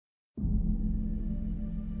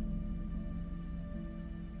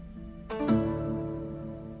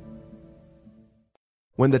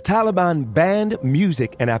When the Taliban banned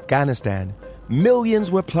music in Afghanistan,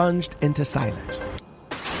 millions were plunged into silence.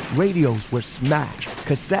 Radios were smashed,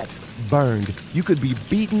 cassettes burned. You could be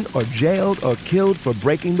beaten or jailed or killed for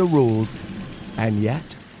breaking the rules. And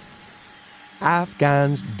yet,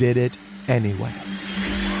 Afghans did it anyway.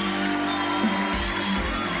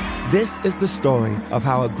 This is the story of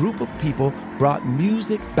how a group of people brought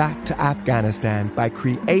music back to Afghanistan by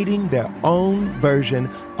creating their own version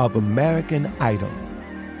of American Idol.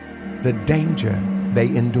 The danger they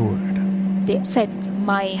endured. They said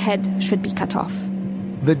my head should be cut off.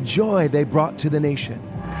 The joy they brought to the nation.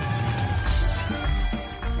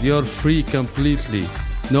 You're free completely.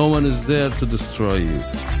 No one is there to destroy you.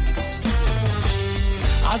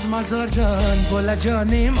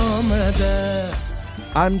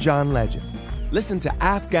 I'm John Legend. Listen to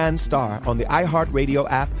Afghan Star on the iHeartRadio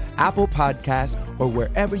app, Apple Podcasts, or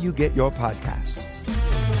wherever you get your podcasts.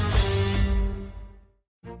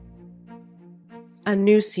 A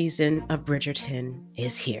new season of Bridgerton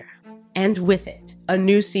is here. And with it, a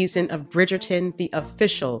new season of Bridgerton, the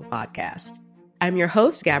official podcast. I'm your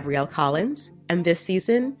host, Gabrielle Collins, and this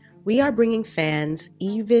season, we are bringing fans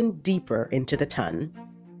even deeper into the ton.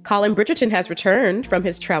 Colin Bridgerton has returned from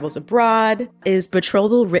his travels abroad. Is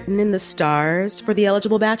betrothal written in the stars for the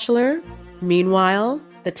eligible bachelor? Meanwhile,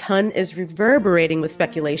 the ton is reverberating with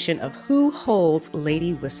speculation of who holds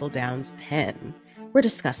Lady Whistledown's pen. We're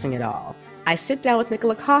discussing it all. I sit down with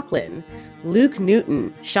Nicola Coughlan, Luke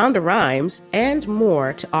Newton, Shonda Rhimes, and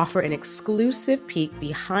more to offer an exclusive peek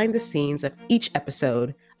behind the scenes of each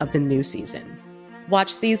episode of the new season.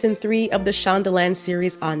 Watch season 3 of the Shondaland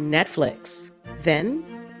series on Netflix. Then,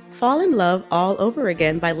 fall in love all over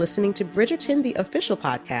again by listening to Bridgerton, the official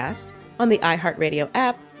podcast, on the iHeartRadio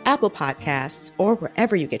app, Apple Podcasts, or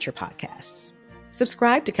wherever you get your podcasts.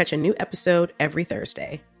 Subscribe to catch a new episode every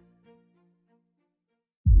Thursday.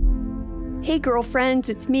 Hey girlfriends,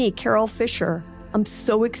 it's me, Carol Fisher. I'm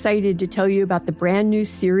so excited to tell you about the brand new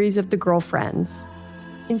series of The Girlfriends.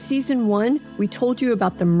 In season 1, we told you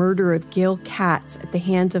about the murder of Gail Katz at the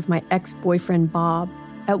hands of my ex-boyfriend Bob.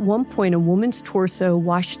 At one point, a woman's torso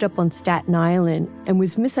washed up on Staten Island and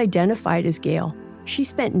was misidentified as Gail. She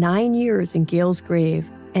spent 9 years in Gail's grave,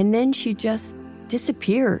 and then she just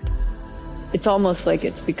disappeared. It's almost like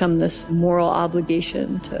it's become this moral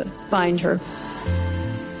obligation to find her.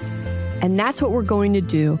 And that's what we're going to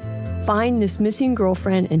do. Find this missing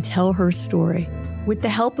girlfriend and tell her story. With the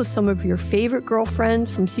help of some of your favorite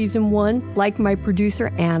girlfriends from season 1, like my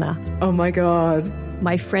producer, Anna. Oh my God.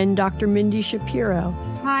 My friend, Dr. Mindy Shapiro.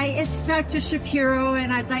 Hi, it's Dr. Shapiro,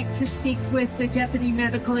 and I'd like to speak with the Deputy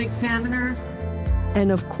Medical Examiner.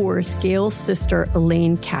 And of course, Gail's sister,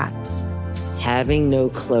 Elaine Katz. Having no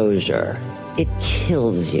closure, it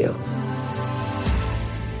kills you.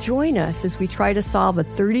 Join us as we try to solve a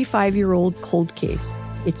 35-year-old cold case.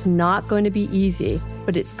 It's not going to be easy,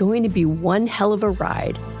 but it's going to be one hell of a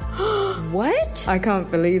ride. What? I can't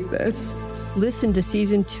believe this. Listen to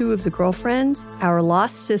season 2 of The Girlfriends, Our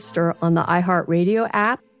Lost Sister on the iHeartRadio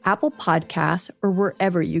app, Apple Podcasts, or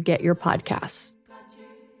wherever you get your podcasts.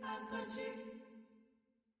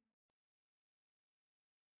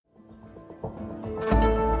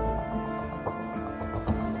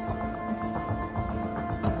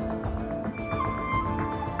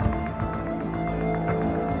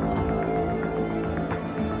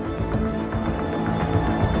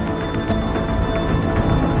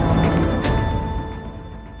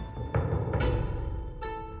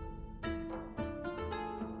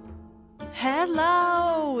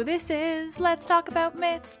 Hello, this is Let's Talk About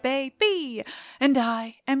Myths, baby, and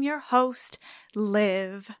I am your host,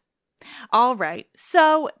 Liv. All right,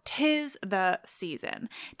 so 'tis the season.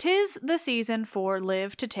 'Tis the season for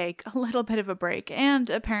Liv to take a little bit of a break and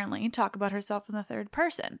apparently talk about herself in the third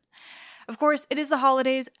person. Of course, it is the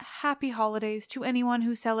holidays. Happy holidays to anyone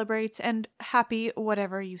who celebrates, and happy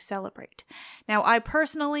whatever you celebrate. Now, I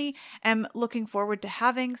personally am looking forward to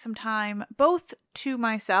having some time both to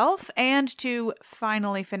myself and to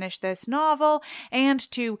finally finish this novel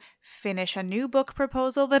and to finish a new book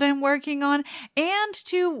proposal that I'm working on and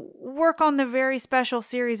to work on the very special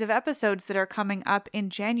series of episodes that are coming up in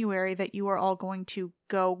January that you are all going to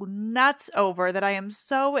go nuts over, that I am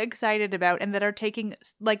so excited about, and that are taking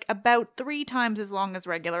like about 3 times as long as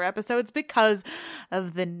regular episodes because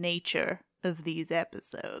of the nature of these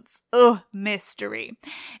episodes. Ugh, mystery.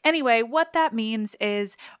 Anyway, what that means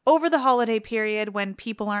is over the holiday period when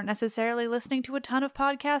people aren't necessarily listening to a ton of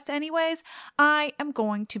podcasts anyways, I am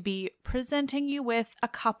going to be presenting you with a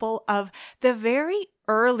couple of the very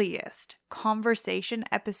earliest conversation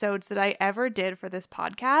episodes that I ever did for this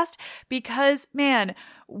podcast, because man,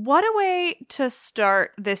 what a way to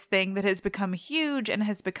start this thing that has become huge and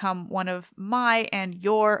has become one of my and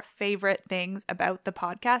your favorite things about the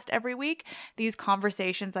podcast every week. These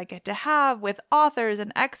conversations I get to have with authors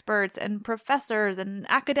and experts and professors and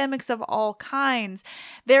academics of all kinds.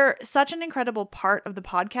 They're such an incredible part of the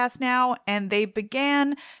podcast now, and they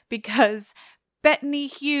began because Bettany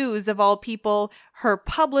Hughes, of all people, her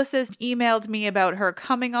publicist emailed me about her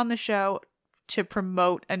coming on the show to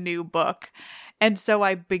promote a new book. And so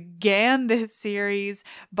I began this series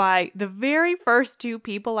by the very first two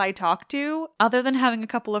people I talked to, other than having a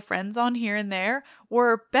couple of friends on here and there,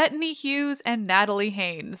 were Bettany Hughes and Natalie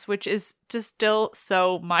Haynes, which is just still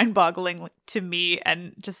so mind-boggling to me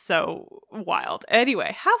and just so wild.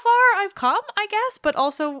 Anyway, how far I've come, I guess, but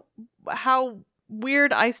also how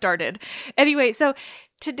weird I started. Anyway, so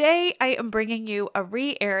today I am bringing you a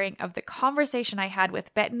re-airing of the conversation I had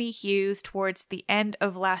with Bettany Hughes towards the end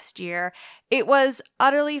of last year. It was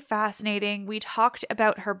utterly fascinating. We talked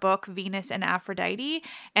about her book, Venus and Aphrodite,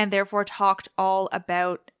 and therefore talked all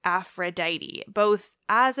about Aphrodite, both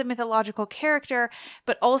as a mythological character,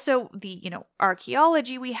 but also the,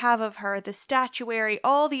 archaeology we have of her, the statuary,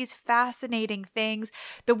 all these fascinating things,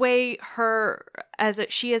 the way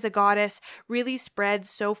she as a goddess really spreads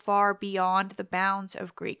so far beyond the bounds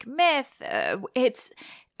of Greek myth. It's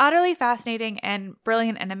utterly fascinating and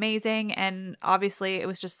brilliant and amazing, and obviously it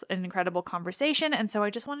was just an incredible conversation, and so I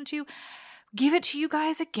just wanted to give it to you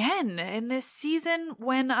guys again in this season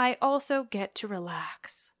when I also get to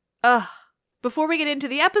relax. Before we get into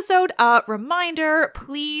the episode, a reminder,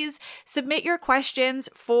 please submit your questions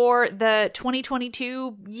for the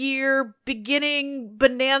 2022 year beginning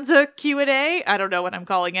bonanza Q&A. I don't know what I'm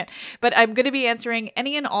calling it, but I'm going to be answering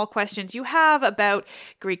any and all questions you have about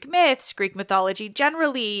Greek myths, Greek mythology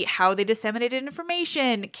generally, how they disseminated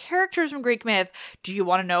information, characters from Greek myth. Do you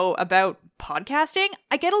want to know about podcasting?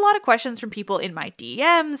 I get a lot of questions from people in my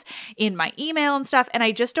DMs, in my email and stuff, and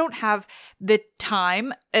I just don't have the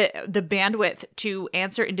time, the bandwidth to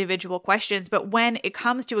answer individual questions. But when it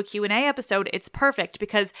comes to a Q&A episode, it's perfect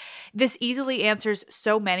because this easily answers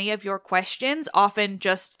so many of your questions, often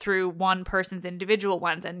just through one person's individual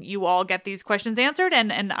ones. And you all get these questions answered,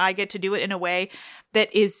 and I get to do it in a way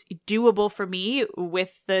that is doable for me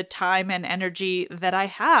with the time and energy that I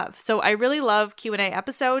have. So I really love Q&A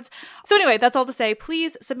episodes. So anyway, that's all to say,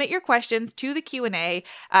 please submit your questions to the Q&A.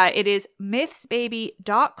 It is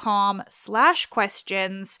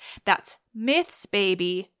mythsbaby.com/questions. That's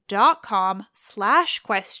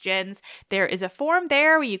mythsbaby.com/questions. There is a form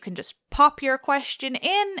there where you can just pop your question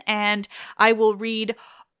in, and I will read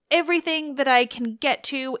everything that I can get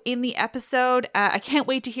to in the episode. I can't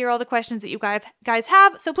wait to hear all the questions that you guys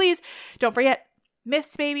have. So please don't forget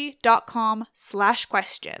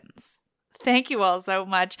mythsbaby.com/questions. Thank you all so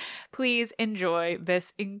much. Please enjoy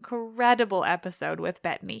this incredible episode with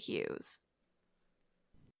Bettany Hughes.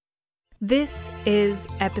 This is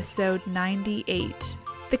episode 98.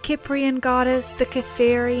 The Cyprian goddess, the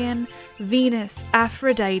Cytherean, Venus,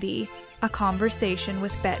 Aphrodite, a conversation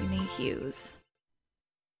with Bettany Hughes.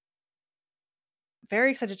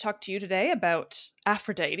 Very excited to talk to you today about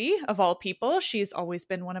Aphrodite, of all people. She's always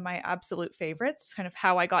been one of my absolute favorites, kind of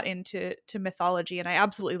how I got into mythology, and I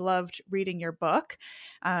absolutely loved reading your book.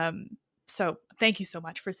 So thank you so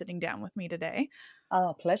much for sitting down with me today.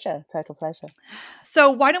 Oh, pleasure. Total pleasure. So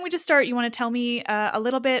why don't we just start? You want to tell me a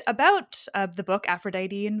little bit about the book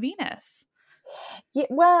Aphrodite and Venus? Yeah,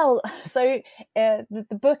 well, so the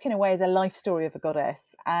book in a way is a life story of a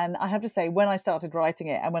goddess. And I have to say, when I started writing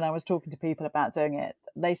it and when I was talking to people about doing it,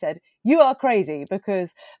 they said, you are crazy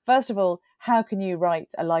because, first of all, how can you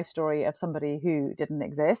write a life story of somebody who didn't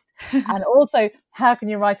exist? And also, how can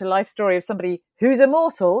you write a life story of somebody who's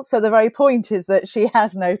immortal? So the very point is that she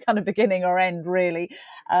has no kind of beginning or end, really.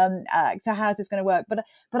 So how's this going to work? But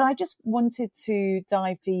I just wanted to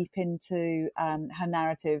dive deep into her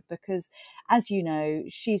narrative because, as you know,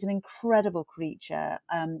 she's an incredible creature.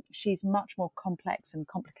 She's much more complex and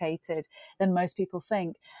complicated than most people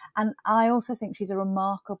think. And I also think she's a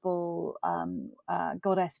remarkable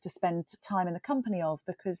goddess to spend time in the company of,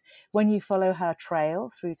 because when you follow her trail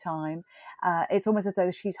through time, it's almost as though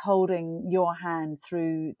she's holding your hand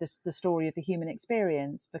through the story of the human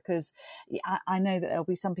experience, because I know that there'll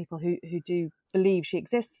be some people who do believe she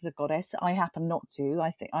exists as a goddess. I happen not to.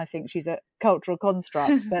 I think she's a cultural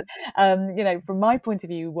construct. But from my point of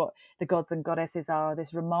view, what the gods and goddesses are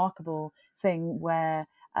this remarkable thing where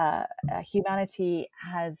humanity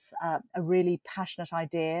has a really passionate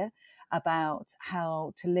idea about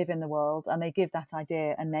how to live in the world, and they give that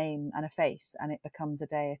idea a name and a face, and it becomes a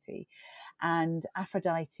deity. And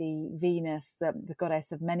Aphrodite, Venus, the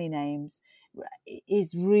goddess of many names,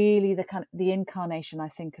 is really the incarnation, I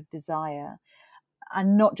think, of desire,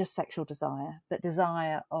 and not just sexual desire, but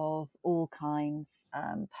desire of all kinds,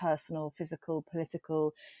 personal, physical,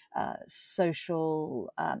 political,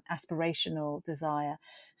 social, aspirational desire.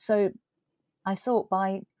 So I thought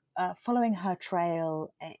by following her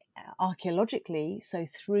trail archaeologically, so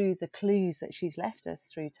through the clues that she's left us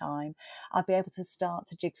through time, I'll be able to start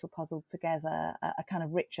to jigsaw puzzle together a kind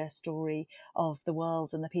of richer story of the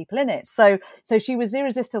world and the people in it. So she was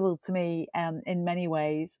irresistible to me in many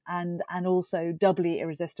ways, and also doubly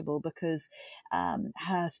irresistible because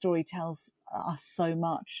her story tells us so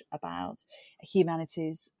much about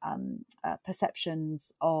humanity's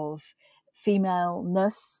perceptions of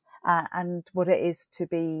femaleness. And what it is to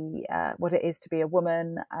be a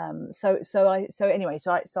woman. So I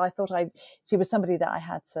thought she was somebody that I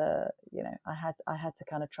had to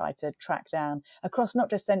kind of try to track down across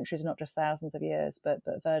not just centuries, not just thousands of years, but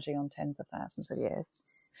verging on tens of thousands of years.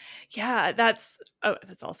 Yeah, that's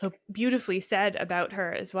also beautifully said about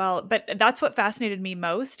her as well. But that's what fascinated me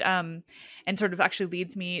most, and sort of actually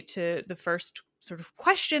leads me to the first sort of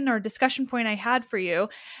question or discussion point I had for you.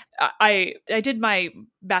 I did my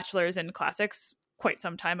bachelor's in classics quite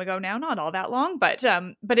some time ago now, not all that long, but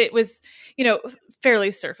it was,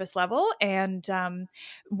 fairly surface level. And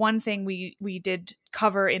one thing we did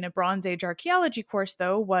cover in a Bronze Age archaeology course,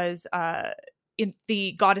 though, was in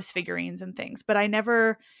the goddess figurines and things, but I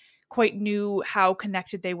never quite knew how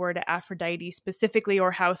connected they were to Aphrodite specifically, or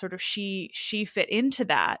how sort of she fit into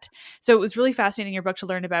that. So it was really fascinating in your book to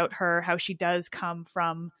learn about her, how she does come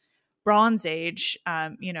from Bronze Age,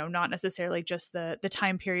 not necessarily just the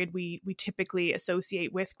time period we typically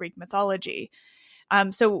associate with Greek mythology.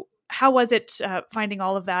 So how was it finding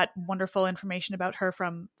all of that wonderful information about her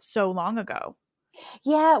from so long ago?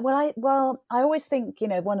 Yeah, well, I always think,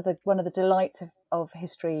 one of the delights of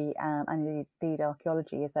history and indeed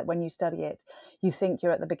archaeology is that when you study it, you think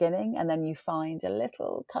you're at the beginning, and then you find a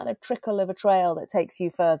little kind of trickle of a trail that takes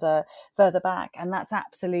you further back, and that's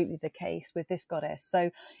absolutely the case with this goddess. So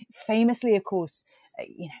famously, of course,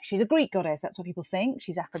 she's a Greek goddess. That's what people think.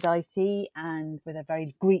 She's Aphrodite, and with a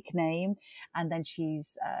very Greek name, and then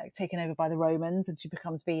she's taken over by the Romans, and she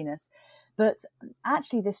becomes Venus. But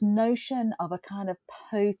actually, this notion of a kind of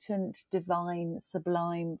potent, divine,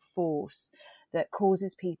 sublime force that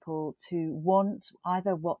causes people to want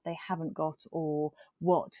either what they haven't got or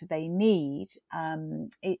what they need,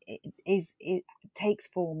 it takes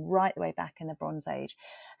form right the way back in the Bronze Age.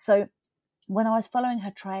 So when I was following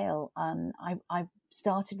her trail, I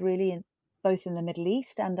started really both in the Middle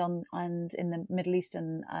East and in the Middle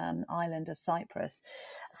Eastern island of Cyprus.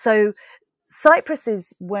 So Cyprus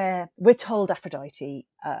is where we're told Aphrodite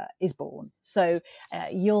is born. So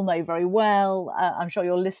you'll know very well, I'm sure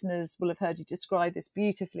your listeners will have heard you describe this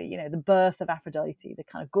beautifully, the birth of Aphrodite, the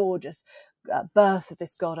kind of gorgeous birth of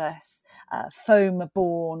this goddess, foam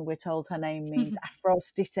born, we're told her name means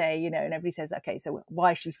Aphrodite, and everybody says, okay, so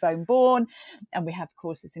why is she foam born? And we have, of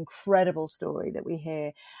course, this incredible story that we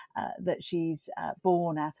hear that she's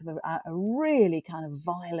born out of a really kind of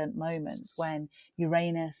violent moment when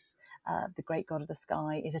Uranus, the great god of the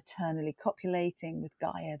sky, is eternally copulating with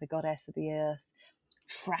Gaia, the goddess of the earth,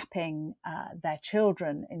 trapping their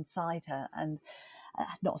children inside her. And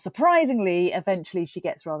not surprisingly, eventually she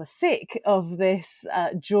gets rather sick of this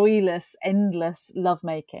joyless, endless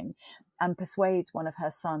lovemaking, and persuades one of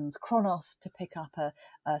her sons, Kronos, to pick up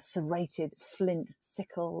a serrated flint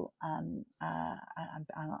sickle. And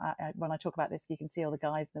when I talk about this, you can see all the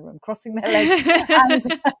guys in the room crossing their legs.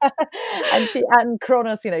 and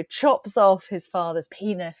Kronos, chops off his father's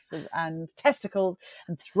penis and testicles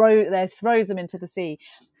and throws them into the sea.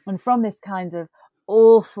 And from this kind of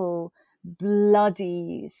awful,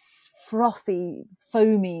 bloody, frothy,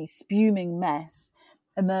 foamy, spuming mess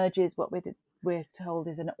emerges what we're told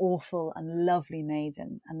is an awful and lovely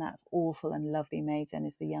maiden, and that awful and lovely maiden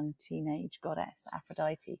is the young teenage goddess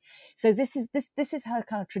Aphrodite. So this is her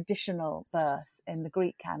kind of traditional birth in the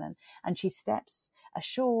Greek canon, and she steps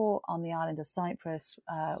ashore on the island of Cyprus,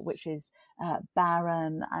 which is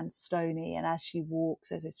barren and stony, and as she walks,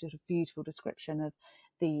 there's this sort of beautiful description of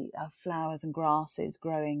the flowers and grasses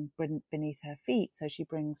growing beneath her feet, so she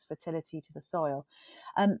brings fertility to the soil.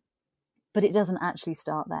 But it doesn't actually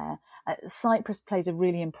start there. Cyprus plays a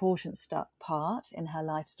really important part in her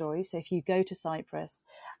life story. So if you go to Cyprus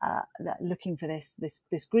looking for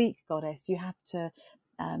this Greek goddess, you have to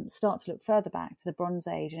start to look further back to the Bronze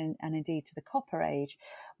Age and indeed to the Copper Age,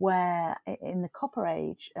 where in the Copper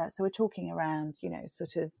Age, so we're talking around,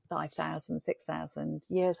 sort of 5,000, 6,000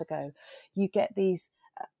 years ago, you get these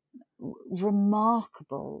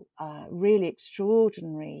remarkable, really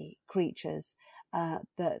extraordinary creatures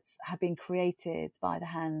that have been created by the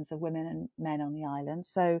hands of women and men on the island.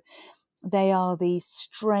 So they are these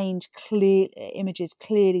strange, clear images,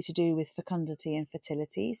 clearly to do with fecundity and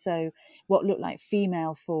fertility. So what look like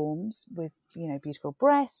female forms with, beautiful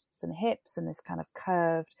breasts and hips and this kind of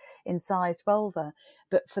curved, incised vulva.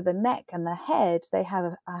 But for the neck and the head, they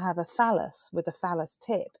have a phallus with a phallus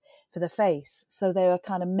tip for the face. So there are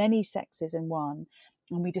kind of many sexes in one.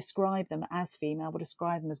 And we describe them as female, we'll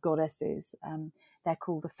describe them as goddesses. They're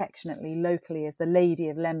called affectionately, locally, as the Lady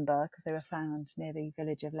of Lemba, because they were found near the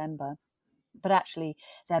village of Lemba. But actually,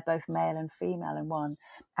 they're both male and female in one.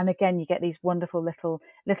 And again, you get these wonderful little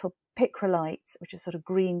picrolites, which are sort of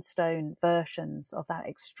green stone versions of that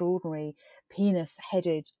extraordinary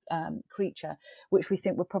penis-headed creature, which we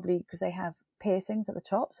think were probably, because they have piercings at the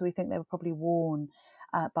top, so we think they were probably worn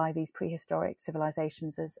by these prehistoric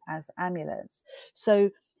civilizations as amulets.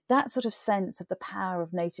 So that sort of sense of the power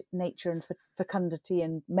of nature and fecundity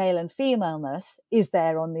and male and femaleness is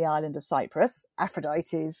there on the island of Cyprus,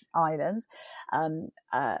 Aphrodite's island,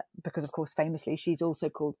 because of course famously she's also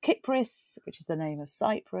called Kypris, which is the name of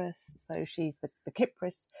Cyprus. So she's the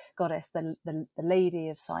Kypris goddess, the Lady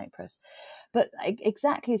of Cyprus. But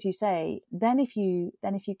exactly as you say, then if you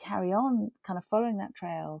carry on kind of following that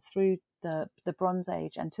trail through the Bronze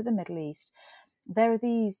Age and to the Middle East, there are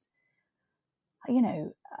these,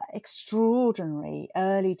 extraordinary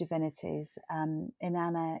early divinities,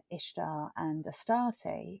 Inanna, Ishtar, and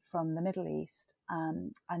Astarte from the Middle East,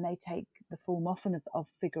 and they take the form often of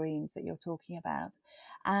figurines that you're talking about.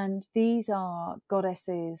 And these are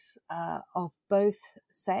goddesses of both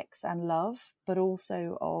sex and love, but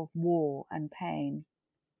also of war and pain.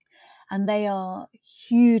 And they are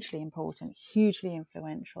hugely important, hugely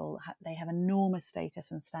influential. They have enormous status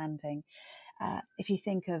and standing. If you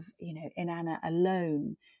think of, Inanna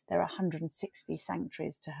alone, there are 160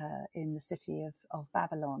 sanctuaries to her in the city of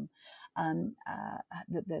Babylon.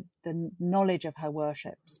 The knowledge of her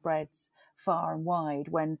worship spreads far and wide.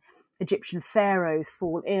 When Egyptian pharaohs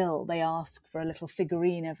fall ill, they ask for a little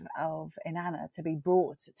figurine of Inanna to be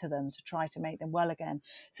brought to them to try to make them well again.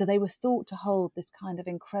 So they were thought to hold this kind of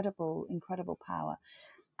incredible power.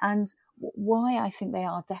 And why I think they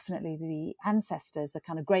are definitely the ancestors, the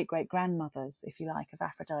kind of great-great-grandmothers, if you like, of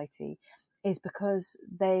Aphrodite, is because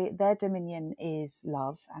their dominion is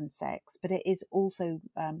love and sex, but it is also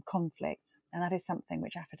conflict. And that is something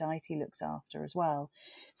which Aphrodite looks after as well.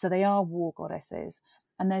 So they are war goddesses.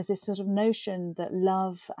 And there's this sort of notion that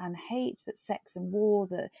love and hate, that sex and war,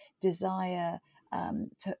 that desire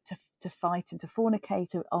to fight and to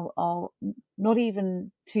fornicate are not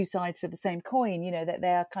even two sides of the same coin, that they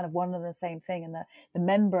are kind of one and the same thing, and the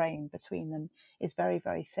membrane between them is very,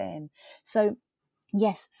 very thin. So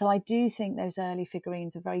yes, so I do think those early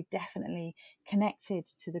figurines are very definitely connected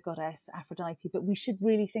to the goddess Aphrodite, but we should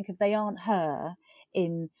really think of, they aren't her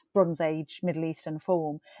in Bronze Age Middle Eastern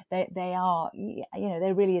form. They are,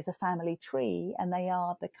 there really is a family tree, and they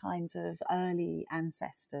are the kinds of early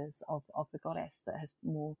ancestors of the goddess that has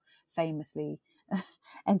more famously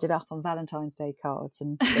ended up on Valentine's Day cards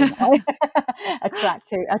and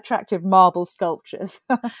attractive marble sculptures.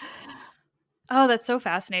 Oh, that's so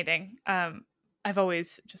fascinating. I've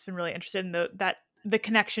always just been really interested in the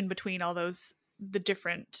connection between all those, the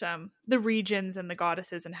different the regions and the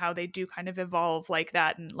goddesses, and how they do kind of evolve like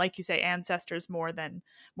that, and like you say, ancestors more than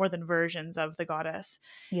versions of the goddess.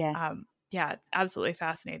 Yes. Yeah, absolutely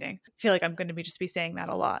fascinating. I feel like I'm going to be saying that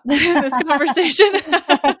a lot in this conversation,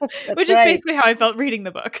 which is basically how I felt reading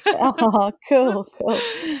the book. Oh, cool.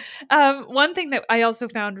 One thing that I also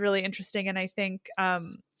found really interesting, and I think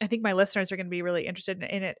my listeners are going to be really interested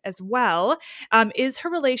in it as well, is her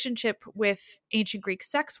relationship with ancient Greek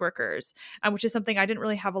sex workers, which is something I didn't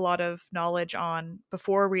really have a lot of knowledge on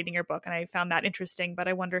before reading your book, and I found that interesting. But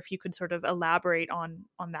I wonder if you could sort of elaborate on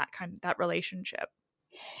that relationship.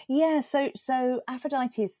 Yeah, so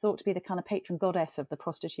Aphrodite is thought to be the kind of patron goddess of the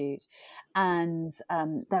prostitute, and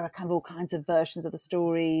there are kind of all kinds of versions of the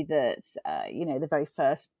story that the very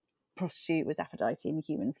first prostitute was Aphrodite in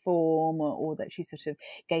human form, or that she sort of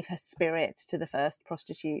gave her spirit to the first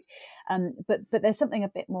prostitute. But there's something a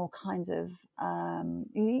bit more kind of,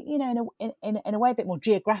 in a way, a bit more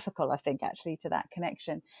geographical, I think, actually, to that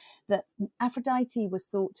connection. That Aphrodite was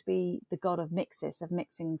thought to be the god of mixes, of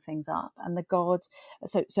mixing things up, and the god,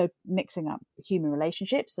 so mixing up human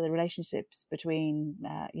relationships, so the relationships between,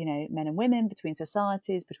 men and women, between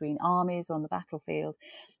societies, between armies on the battlefield,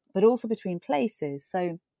 but also between places.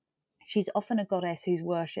 So she's often a goddess who's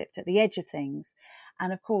worshipped at the edge of things.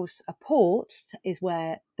 And of course, a port is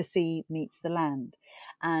where the sea meets the land.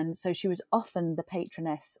 And so she was often the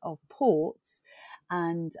patroness of ports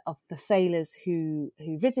and of the sailors who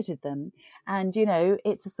visited them. And,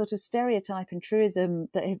 it's a sort of stereotype and truism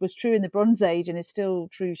that it was true in the Bronze Age and is still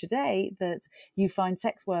true today, that you find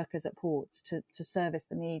sex workers at ports to service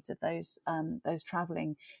the needs of those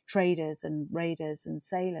traveling traders and raiders and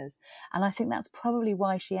sailors. And I think that's probably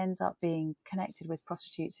why she ends up being connected with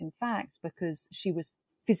prostitutes, in fact, because she was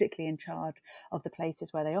physically in charge of the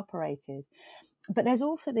places where they operated. But there's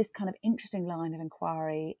also this kind of interesting line of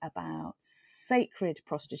inquiry about sacred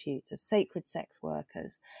prostitutes, of sacred sex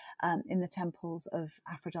workers in the temples of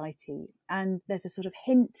Aphrodite. And there's a sort of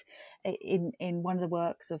hint in one of the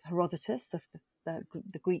works of Herodotus,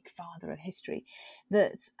 the Greek father of history,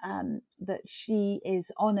 that she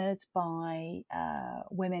is honoured by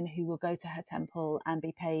women who will go to her temple and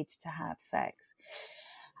be paid to have sex.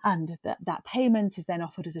 And that payment is then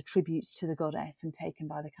offered as a tribute to the goddess and taken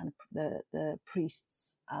by the kind of the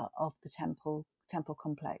priests of the temple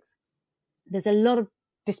complex. There's a lot of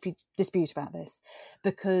dispute about this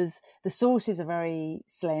because the sources are very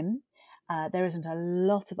slim. There isn't a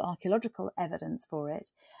lot of archaeological evidence for it.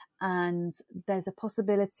 And there's a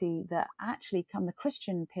possibility that actually come the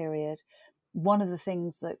Christian period, one of the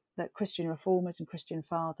things that Christian reformers and Christian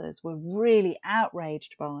fathers were really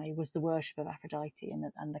outraged by was the worship of Aphrodite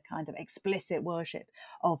and the kind of explicit worship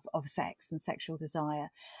of sex and sexual desire.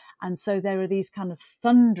 And so there are these kind of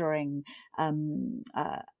thundering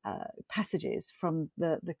passages from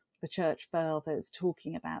the church fathers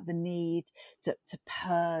talking about the need to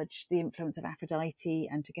purge the influence of Aphrodite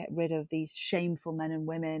and to get rid of these shameful men and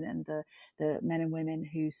women and the men and women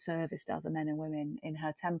who serviced other men and women in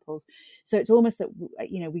her temples. So it's almost that,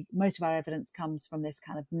 most of our evidence comes from this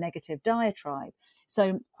kind of negative diatribe.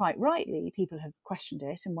 So quite rightly, people have questioned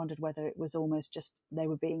it and wondered whether it was almost just they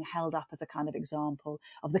were being held up as a kind of example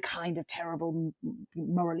of the kind of terrible,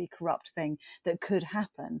 morally corrupt thing that could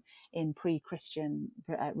happen in pre-Christian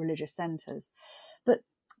religious centres. But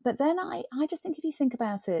then I just think if you think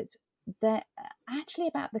about it, they're actually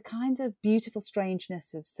about the kind of beautiful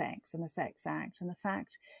strangeness of sex and the sex act and the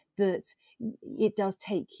fact that it does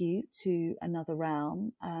take you to another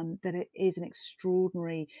realm, that it is an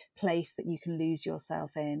extraordinary place that you can lose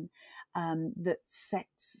yourself in, that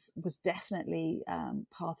sex was definitely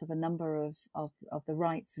part of a number of the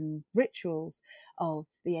rites and rituals of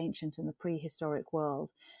the ancient and the prehistoric world.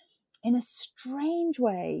 In a strange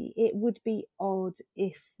way, it would be odd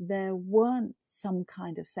if there weren't some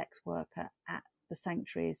kind of sex worker at the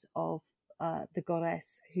sanctuaries of the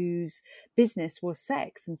goddess whose business was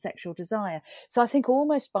sex and sexual desire. So I think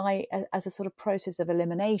almost as a sort of process of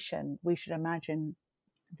elimination, we should imagine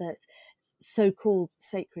that so-called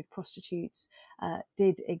sacred prostitutes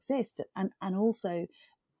did exist. And also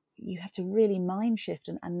you have to really mind shift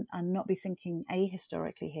and not be thinking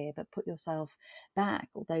ahistorically here, but put yourself back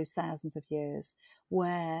all those thousands of years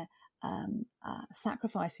where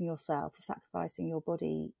sacrificing yourself, sacrificing your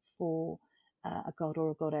body for a god or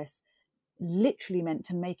a goddess literally meant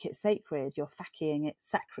to make it sacred. You're fakiing it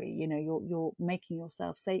sacred, you're making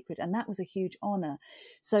yourself sacred. And that was a huge honor.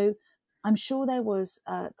 So I'm sure there was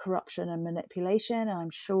corruption and manipulation. And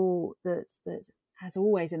I'm sure that as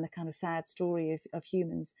always in the kind of sad story of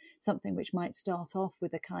humans, something which might start off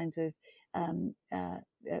with a kind of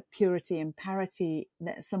purity and parity,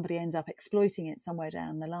 that somebody ends up exploiting it somewhere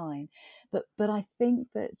down the line. But I think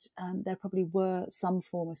that there probably were some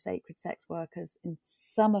form of sacred sex workers in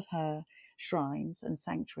some of her shrines and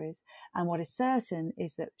sanctuaries. And what is certain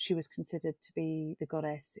is that she was considered to be the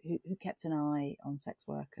goddess who kept an eye on sex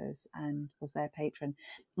workers and was their patron.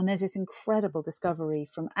 And there's this incredible discovery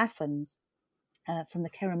from Athens, from the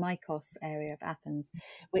Kerameikos area of Athens,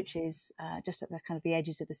 which is just at the kind of the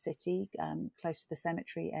edges of the city, close to the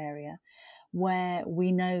cemetery area, where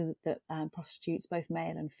we know that prostitutes, both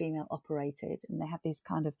male and female, operated, and they had these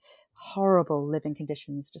kind of horrible living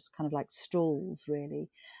conditions, just kind of like stalls, really.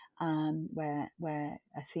 where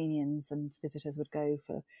Athenians and visitors would go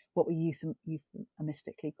for what were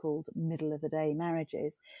euphemistically called middle of the day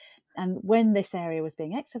marriages. And when this area was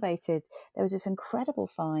being excavated, there was this incredible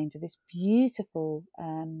find of this beautiful,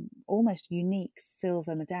 almost unique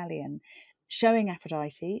silver medallion showing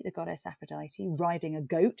Aphrodite, the goddess Aphrodite, riding a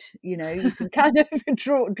goat. You know, you can kind of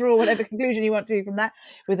draw whatever conclusion you want to from that,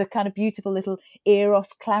 with a kind of beautiful little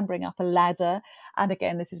Eros clambering up a ladder. And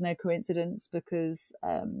again, this is no coincidence, because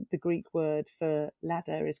the Greek word for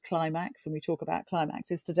ladder is climax, and we talk about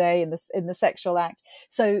climaxes today in the sexual act.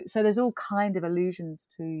 So there's all kind of allusions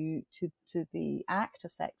to the act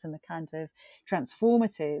of sex and the kind of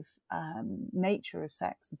transformative nature of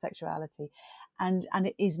sex and sexuality. And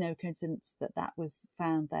it is no coincidence that was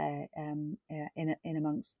found there in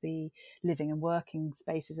amongst the living and working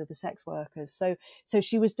spaces of the sex workers. So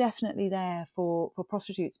she was definitely there for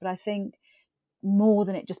prostitutes. But I think more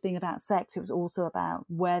than it just being about sex, it was also about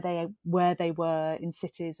where they were in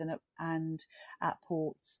cities and at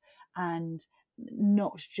ports, and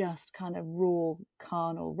not just kind of raw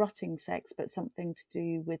carnal rutting sex, but something to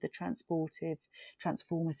do with the transformative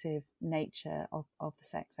nature of the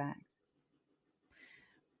sex act.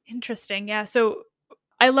 Interesting. Yeah. So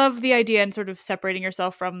I love the idea and sort of separating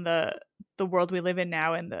yourself from the world we live in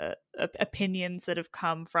now and the opinions that have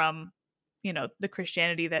come from, you know, the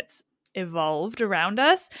Christianity that's evolved around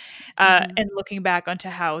us, and looking back onto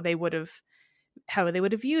how they would have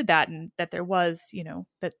viewed that, and that there was, you know,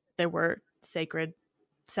 that there were sacred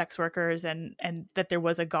sex workers and that there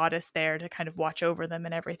was a goddess there to kind of watch over them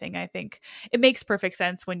and everything. I think it makes perfect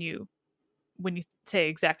sense when you say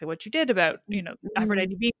exactly what you did about, you know,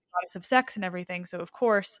 Aphrodite being the goddess of sex and everything. So of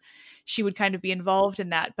course she would kind of be involved in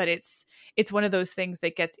that, but it's one of those things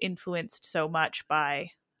that gets influenced so much by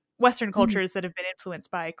Western cultures that have been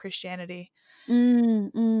influenced by Christianity.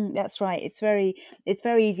 That's right. It's very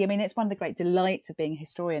easy. I mean, it's one of the great delights of being a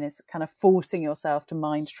historian, is kind of forcing yourself to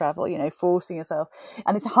mind travel, you know, forcing yourself.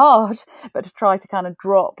 And it's hard, but to try to kind of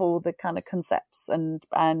drop all the kind of concepts and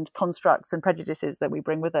constructs and prejudices that we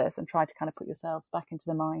bring with us, and try to kind of put yourselves back into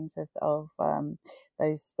the minds of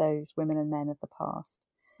those women and men of the past.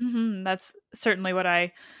 That's certainly what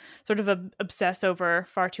I sort of obsess over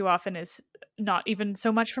far too often, is not even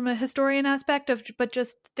so much from a historian aspect but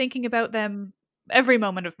just thinking about them every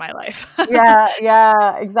moment of my life.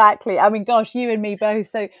 yeah, exactly. I mean, gosh, you and me both.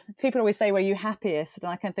 So people always say, were you happiest?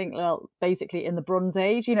 And I can think, well, basically in the Bronze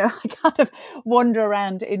Age, you know, I kind of wander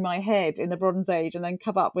around in my head in the Bronze Age and then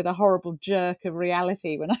come up with a horrible jerk of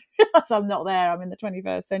reality when I realize I'm not there. I'm in the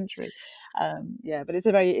 21st century. But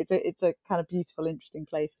it's a kind of beautiful, interesting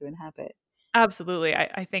place to inhabit. Absolutely.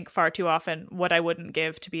 I think far too often what I wouldn't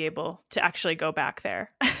give to be able to actually go back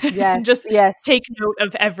there. Yes, and just take note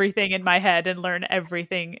of everything in my head and learn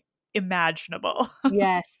everything imaginable.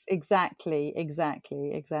 Yes, exactly.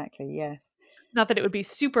 Yes. Not that it would be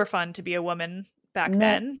super fun to be a woman back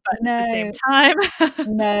then, but at the same time.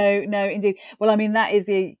 No, indeed. Well, I mean, that is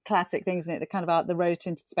the classic thing, isn't it? The kind of the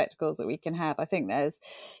rose-tinted spectacles that we can have. I think there's,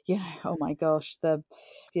 you know, oh my gosh, a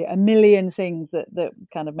million things that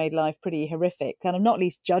kind of made life pretty horrific. Kind of not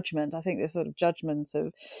least judgment. I think there's sort of judgments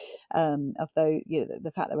of the, you know,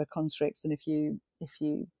 the fact that we're constricts, and if you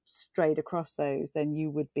strayed across those, then you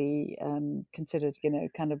would be considered, you know,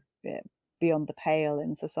 kind of beyond the pale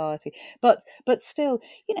in society. But still,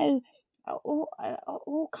 you know,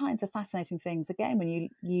 all kinds of fascinating things. Again, when you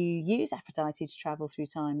use Aphrodite to travel through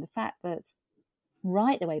time, the fact that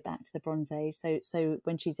right the way back to the Bronze Age, so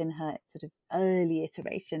when she's in her sort of early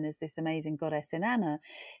iteration as this amazing goddess Inanna,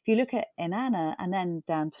 if you look at Inanna and then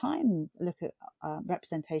down time look at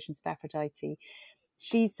representations of Aphrodite,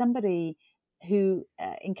 she's somebody who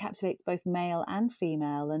encapsulates both male and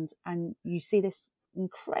female, and you see this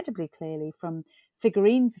incredibly clearly from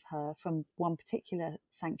figurines of her from one particular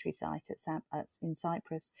sanctuary site in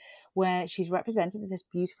Cyprus, where she's represented as this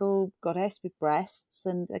beautiful goddess with breasts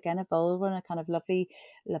and again a vulva and a kind of lovely,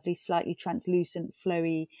 slightly translucent,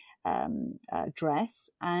 flowy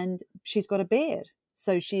dress, and she's got a beard.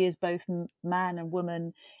 So she is both man and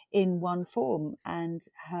woman in one form, and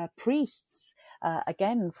her priests,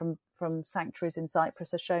 again from sanctuaries in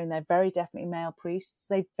Cyprus, are shown they're very definitely male priests.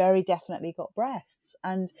 They've very definitely got breasts,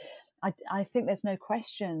 and I think there's no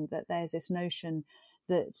question that there's this notion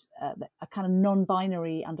that a kind of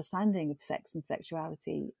non-binary understanding of sex and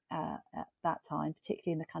sexuality at that time,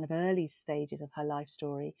 particularly in the kind of early stages of her life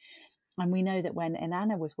story. And we know that when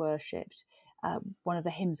Inanna was worshipped, one of the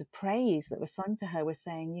hymns of praise that was sung to her was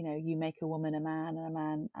saying, you know, you make a woman a man,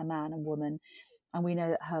 and a man a woman. And we know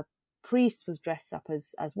that priests would dress up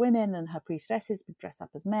as women, and her priestesses would dress up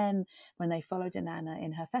as men when they followed Inanna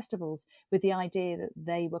in her festivals, with the idea that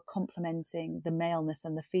they were complementing the maleness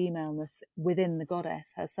and the femaleness within the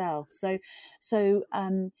goddess herself. So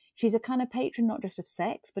she's a kind of patron not just of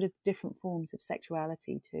sex, but of different forms of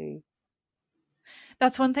sexuality too.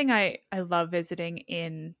 That's one thing I love visiting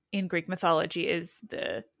in Greek mythology is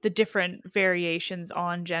the different variations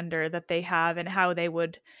on gender that they have, and how they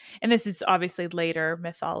would, and this is obviously later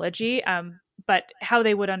mythology, but how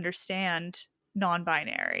they would understand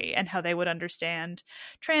non-binary and how they would understand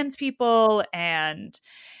trans people and,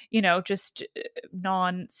 you know, just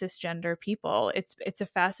non-cisgender people. It's a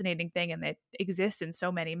fascinating thing, and it exists in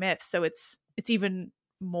so many myths. So it's even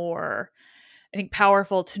more, I think,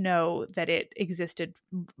 powerful to know that it existed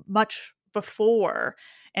much before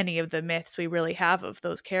any of the myths we really have of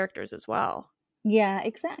those characters as well. Yeah,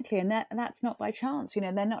 exactly. And that's not by chance. You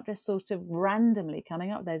know, they're not just sort of randomly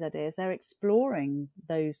coming up with those ideas. They're exploring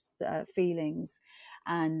those feelings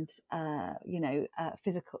and,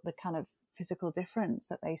 the kind of physical difference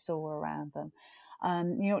that they saw around them.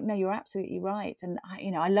 You're absolutely right, and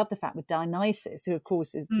I love the fact with Dionysus, who of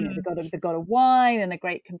course is the god of wine and a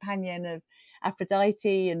great companion of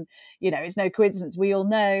Aphrodite, and it's no coincidence. We all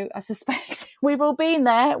know, I suspect, we've all been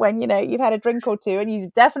there when you've had a drink or two, and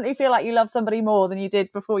you definitely feel like you love somebody more than you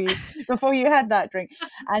did before you had that drink.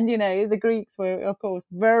 And the Greeks were, of course,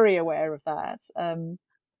 very aware of that. And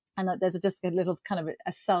there's just a little kind of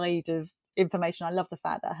aside of information. I love the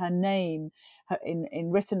fact that her name,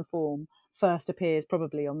 in written form, first appears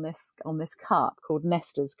probably on this cup called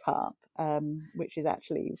Nestor's cup, which is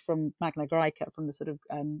actually from Magna Graeca, from the sort of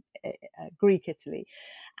Greek Italy,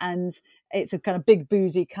 and it's a kind of big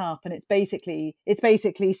boozy cup, and it's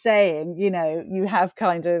basically saying you have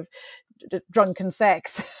kind of drunken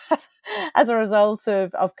sex as a result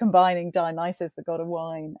of combining Dionysus, the god of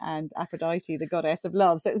wine, and Aphrodite, the goddess of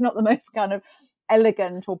love. So it's not the most kind of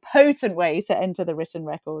elegant or potent way to enter the written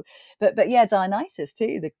record, but yeah, Dionysus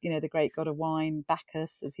too, the great god of wine,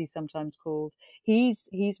 Bacchus as he's sometimes called, he's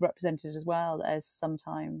represented as well as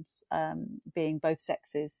sometimes being both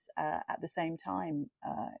sexes at the same time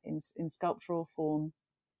in sculptural form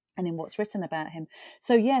and in what's written about him.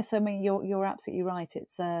 So yes, I mean you're absolutely right.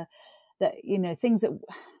 It's that things that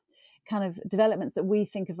kind of developments that we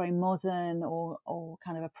think are very modern, or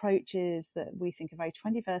kind of approaches that we think are very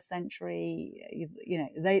 21st century,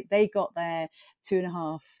 they got there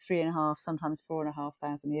 2.5, 3.5, sometimes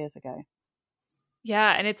 4,500 years ago.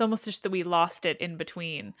 Yeah, and it's almost just that we lost it in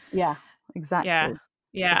between. Yeah, exactly. Yeah.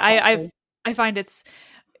 Exactly. I find it's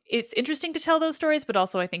interesting to tell those stories, but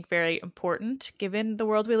also I think very important, given the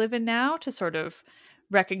world we live in now, to sort of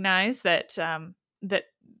recognize that that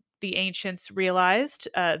the ancients realized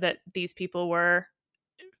that these people were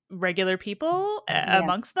regular people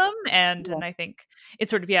amongst them, and I think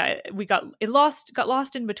it's sort of we got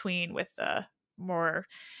lost in between with more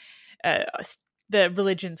the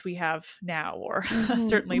religions we have now, or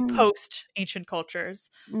certainly post ancient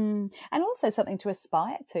cultures, and also something to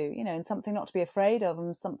aspire to, and something not to be afraid of,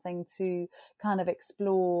 and something to kind of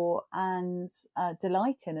explore and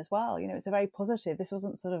delight in as well. It's a very positive. This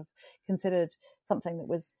wasn't sort of considered something that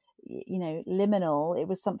was liminal. It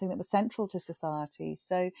was something that was central to society.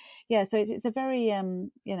 So it's a very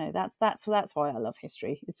that's why I love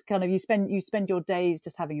history. It's kind of you spend your days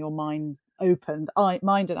just having your mind opened,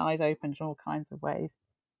 mind and eyes opened in all kinds of ways.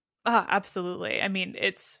 Absolutely. I mean,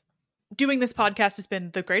 doing this podcast has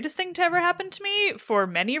been the greatest thing to ever happen to me for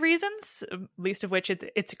many reasons, least of which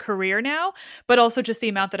it's a career now, but also just the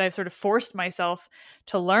amount that I've sort of forced myself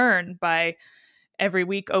to learn by every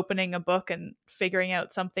week opening a book and figuring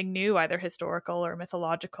out something new, either historical or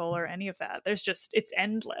mythological or any of that. It's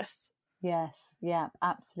endless. Yes. Yeah,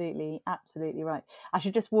 absolutely. Absolutely right. I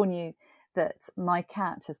should just warn you that my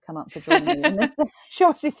cat has come up to join me, and she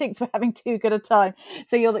obviously thinks we're having too good a time.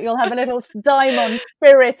 So you'll have a little daimon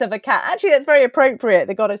spirit of a cat. Actually, that's very appropriate.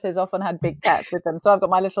 The goddesses often had big cats with them, so I've got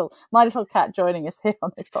my little cat joining us here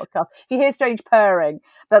on this podcast. If you hear strange purring,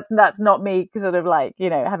 that's not me sort of like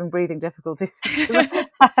having breathing difficulties.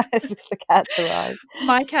 It's just the cat's arrived.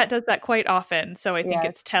 My cat does that quite often, so I think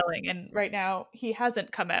it's telling. And right now he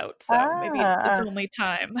hasn't come out, so maybe it's only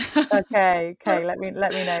time. Okay. Let me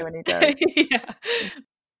know when he does. Yeah.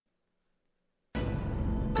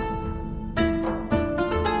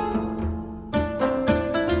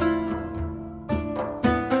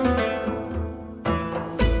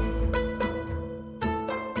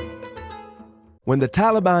 When the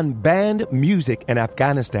Taliban banned music in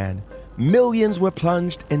Afghanistan, millions were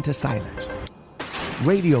plunged into silence.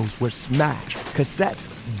 Radios were smashed, cassettes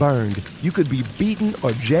burned. You could be beaten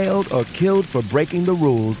or jailed or killed for breaking the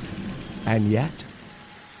rules. And yet,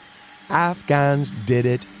 Afghans did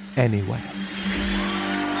it anyway.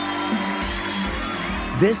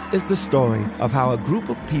 This is the story of how a group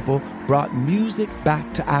of people brought music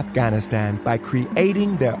back to Afghanistan by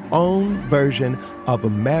creating their own version of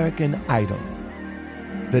American Idol.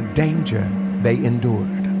 The danger they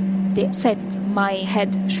endured. They said my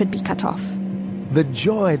head should be cut off. The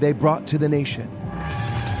joy they brought to the nation.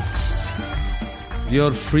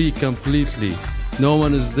 You're free completely. No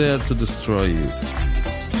one is there to destroy you.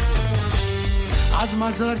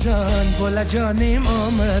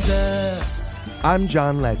 I'm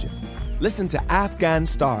John Legend. Listen to Afghan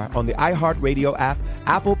Star on the iHeartRadio app,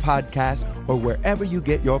 Apple Podcasts, or wherever you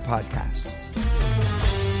get your podcasts.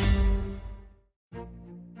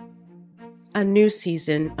 A new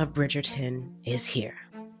season of Bridgerton is here.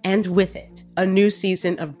 And with it, a new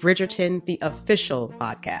season of Bridgerton, the official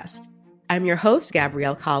podcast. I'm your host,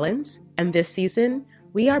 Gabrielle Collins, and this season,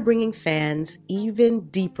 we are bringing fans even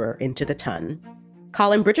deeper into the ton.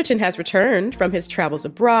 Colin Bridgerton has returned from his travels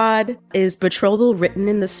abroad. Is betrothal written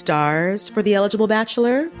in the stars for the eligible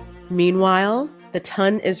bachelor? Meanwhile, the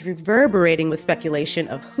ton is reverberating with speculation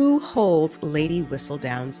of who holds Lady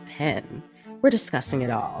Whistledown's pen. We're discussing it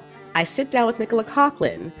all. I sit down with Nicola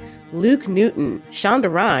Coughlan, Luke Newton, Shonda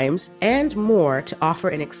Rhimes, and more to offer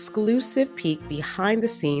an exclusive peek behind the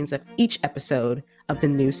scenes of each episode of the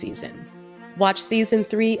new season. Watch season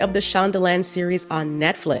 3 of the Shondaland series on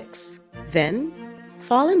Netflix. Then,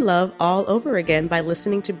 fall in love all over again by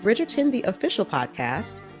listening to Bridgerton, the official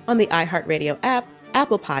podcast, on the iHeartRadio app,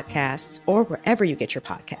 Apple Podcasts, or wherever you get your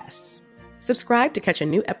podcasts. Subscribe to catch a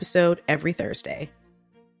new episode every Thursday.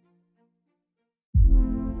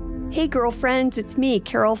 Hey girlfriends, it's me,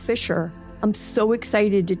 Carol Fisher. I'm so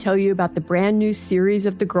excited to tell you about the brand new series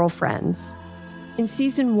of The Girlfriends. In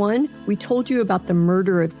season 1, we told you about the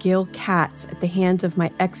murder of Gail Katz at the hands of my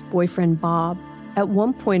ex-boyfriend Bob. At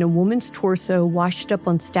one point, a woman's torso washed up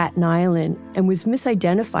on Staten Island and was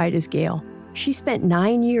misidentified as Gail. She spent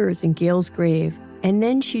 9 years in Gail's grave, and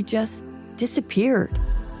then she just disappeared.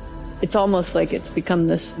 It's almost like it's become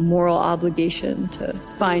this moral obligation to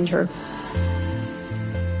find her.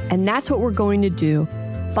 And that's what we're going to do.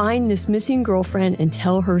 Find this missing girlfriend and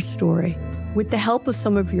tell her story. With the help of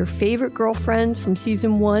some of your favorite girlfriends from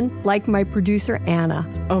season 1, like my producer, Anna.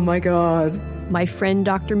 Oh my God. My friend,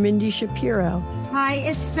 Dr. Mindy Shapiro. Hi,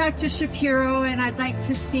 it's Dr. Shapiro, and I'd like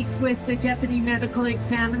to speak with the Deputy Medical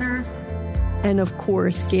Examiner. And of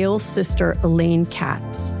course, Gail's sister, Elaine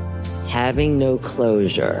Katz. Having no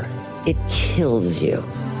closure, it kills you.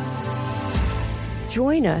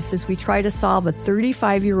 Join us as we try to solve a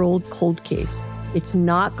 35-year-old cold case. It's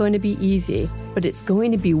not going to be easy, but it's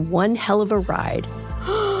going to be one hell of a ride.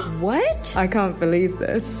 What? I can't believe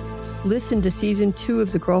this. Listen to season 2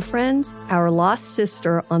 of The Girlfriends, Our Lost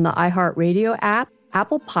Sister on the iHeartRadio app,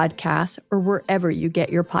 Apple Podcasts, or wherever you get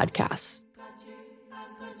your podcasts.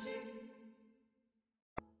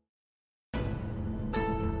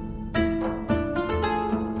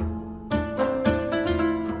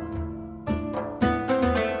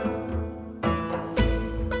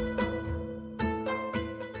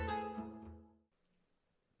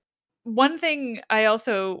 One thing I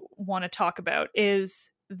also want to talk about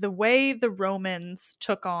is the way the Romans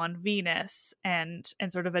took on Venus and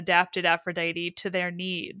sort of adapted Aphrodite to their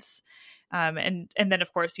needs. And then,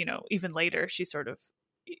 of course, even later, she sort of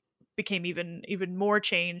became even more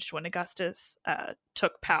changed when Augustus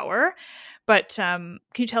took power. But can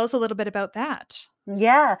you tell us a little bit about that?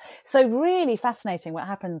 Yeah. So really fascinating what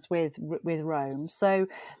happens with Rome. So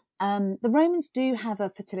the Romans do have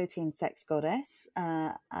a fertility and sex goddess,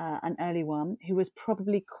 an early one, who was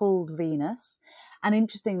probably called Venus. And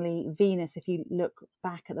interestingly, Venus, if you look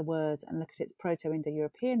back at the words and look at its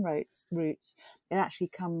Proto-Indo-European roots, it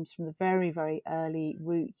actually comes from the very, very early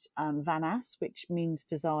root vanas, which means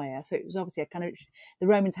desire. So it was obviously the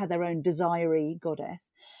Romans had their own desire-y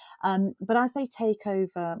goddess. But as they take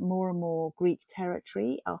over more and more Greek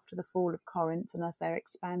territory after the fall of Corinth, and as they're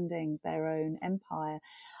expanding their own empire,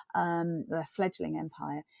 their fledgling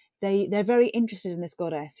empire, they're very interested in this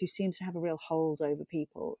goddess who seems to have a real hold over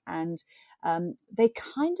people. And they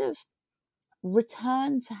kind of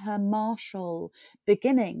return to her martial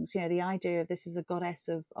beginnings, the idea of this is a goddess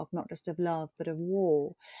of not just of love, but of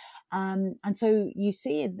war. And so you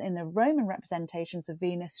see in the Roman representations of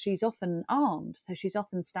Venus, she's often armed. So she's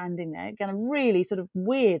often standing there, kind of really sort of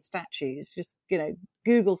weird statues. Just,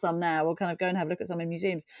 Google some now or kind of go and have a look at some in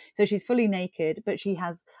museums. So she's fully naked, but she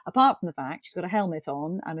has, apart from the fact, she's got a helmet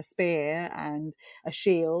on and a spear and a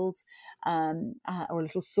shield or a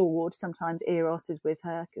little sword. Sometimes Eros is with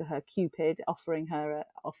her Cupid, offering her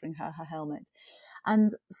her helmet.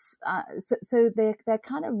 And so they're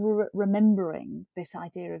kind of remembering this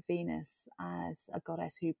idea of Venus as a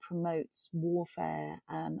goddess who promotes warfare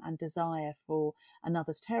and desire for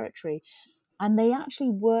another's territory. And they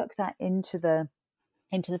actually work that into the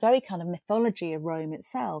very kind of mythology of Rome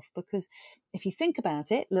itself, because if you think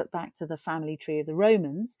about it, look back to the family tree of the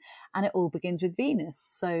Romans, and it all begins with Venus.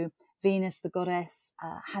 So Venus, the goddess,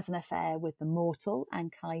 has an affair with the mortal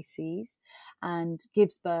Anchises and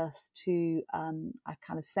gives birth to a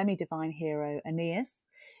kind of semi-divine hero, Aeneas,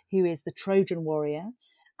 who is the Trojan warrior.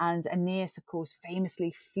 And Aeneas, of course,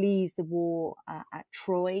 famously flees the war at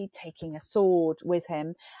Troy, taking a sword with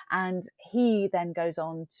him. And he then goes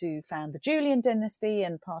on to found the Julian dynasty,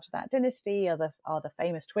 and part of that dynasty are the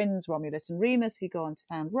famous twins, Romulus and Remus, who go on to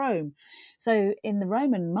found Rome. So in the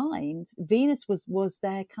Roman mind, Venus was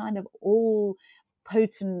their kind of all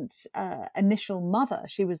potent initial mother.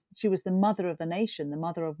 She was the mother of the nation, the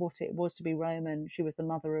mother of what it was to be Roman. She was the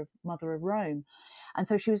mother of Rome, and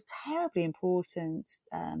so she was terribly important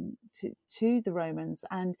to the Romans.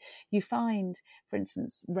 And you find, for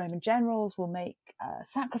instance, Roman generals will make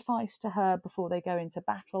sacrifice to her before they go into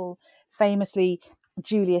battle. Famously,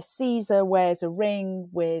 Julius Caesar wears a ring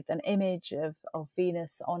with an image of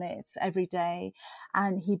Venus on it every day,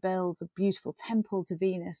 and he builds a beautiful temple to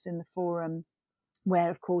Venus in the Forum,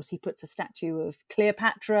 where, of course, he puts a statue of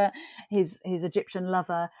Cleopatra, his Egyptian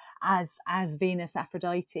lover, as Venus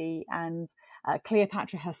Aphrodite, and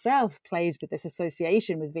Cleopatra herself plays with this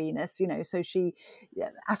association with Venus. So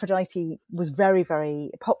Aphrodite was very,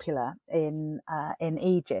 very popular in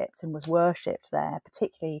Egypt and was worshipped there,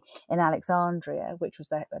 particularly in Alexandria, which was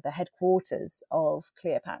the headquarters of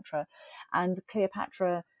Cleopatra, and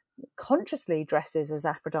Cleopatra consciously dresses as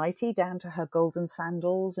Aphrodite down to her golden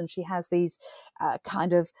sandals, and she has these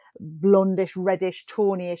kind of blondish, reddish,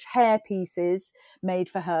 tawnyish hair pieces made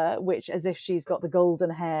for her, which as if she's got the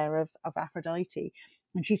golden hair of Aphrodite.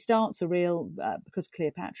 And she starts a real, because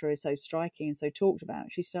Cleopatra is so striking and so talked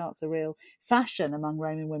about, she starts a real fashion among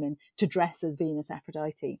Roman women to dress as Venus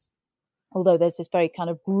Aphrodite. Although there's this very kind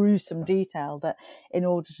of gruesome detail that in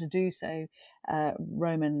order to do so,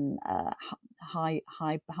 Roman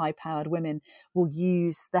high-powered women will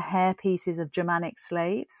use the hair pieces of Germanic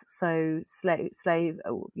slaves. So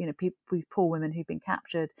poor women who've been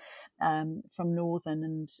captured from northern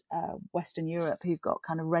and Western Europe, who've got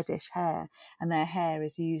kind of reddish hair, and their hair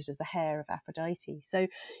is used as the hair of Aphrodite. So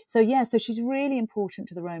she's really important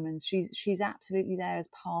to the Romans. She's absolutely there as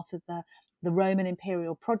part of the Roman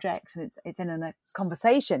imperial project, and it's in a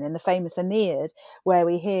conversation in the famous Aeneid where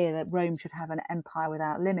we hear that Rome should have an empire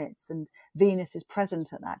without limits, and Venus is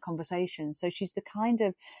present at that conversation. So she's the kind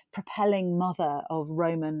of propelling mother of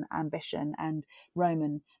Roman ambition and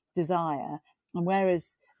Roman desire. And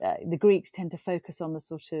whereas the Greeks tend to focus on the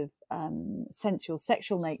sort of sensual,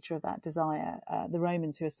 sexual nature of that desire, the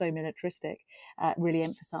Romans, who are so militaristic, really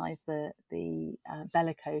emphasize the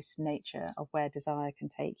bellicose nature of where desire can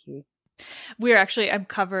take you. I'm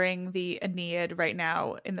covering the Aeneid right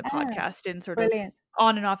now in the podcast in sort of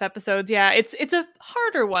on and off episodes. Yeah, it's a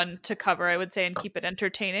harder one to cover, I would say, and keep it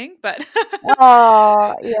entertaining. But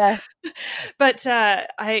oh yeah, but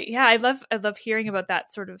I love hearing about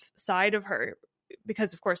that sort of side of her,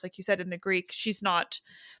 because of course, like you said, in the Greek, she's not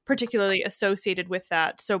particularly associated with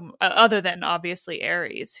that. So other than obviously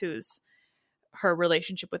Ares, her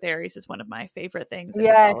relationship with Ares is one of my favorite things in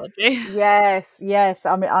mythology. Yes.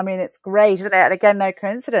 I mean, it's great, isn't it? And again, no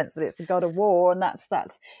coincidence that it's the god of war, and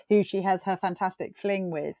that's who she has her fantastic fling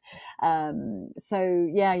with. So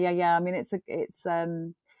yeah. I mean, it's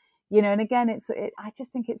and again, I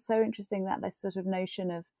just think it's so interesting that this sort of notion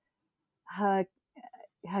of her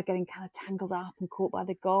getting kind of tangled up and caught by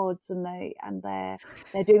the gods, and they're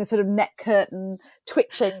doing the sort of net curtain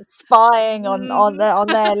twitching, spying on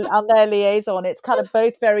their liaison. It's kind of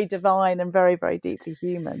both very divine and very, very deeply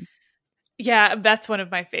human. Yeah, that's one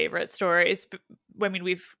of my favorite stories. I mean,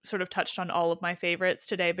 we've sort of touched on all of my favorites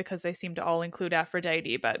today because they seem to all include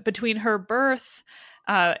Aphrodite, but between her birth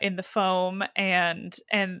in the foam and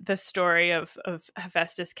the story of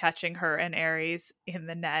Hephaestus catching her and Ares in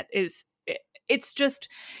the net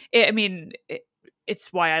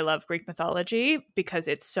it's why I love Greek mythology, because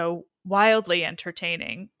it's so wildly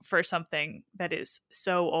entertaining for something that is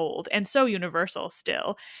so old and so universal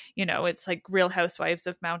still. It's like Real Housewives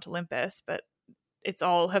of Mount Olympus, but it's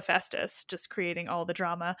all Hephaestus just creating all the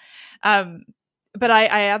drama. But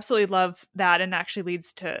I absolutely love that, and actually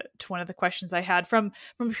leads to one of the questions I had from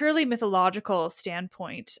purely mythological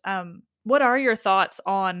standpoint. What are your thoughts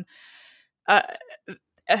on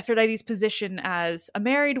Aphrodite's position as a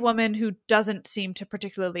married woman who doesn't seem to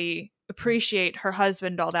particularly appreciate her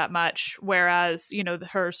husband all that much, whereas,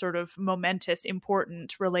 her sort of momentous,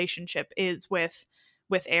 important relationship is with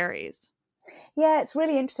Ares. Yeah, it's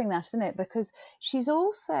really interesting that, isn't it? Because she's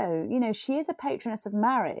also, she is a patroness of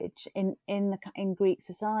marriage in Greek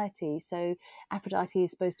society. So Aphrodite is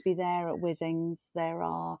supposed to be there at weddings. There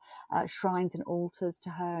are shrines and altars to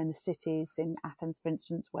her in the cities, in Athens, for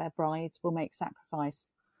instance, where brides will make sacrifice.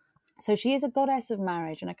 So she is a goddess of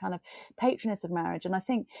marriage and a kind of patroness of marriage. And I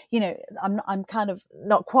think, I'm kind of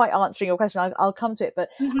not quite answering your question. I'll come to it, but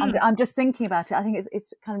I'm just thinking about it. I think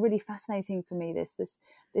it's kind of really fascinating for me,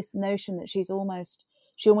 this notion that she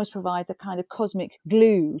almost provides a kind of cosmic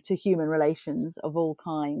glue to human relations of all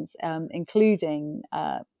kinds, including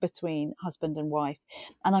between husband and wife.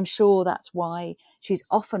 And I'm sure that's why she's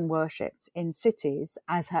often worshipped in cities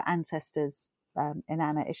as her ancestors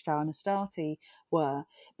Inanna, Ishtar and Astarte were,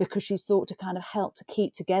 because she's thought to kind of help to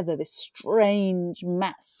keep together this strange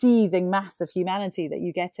seething mass of humanity that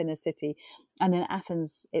you get in a city. And in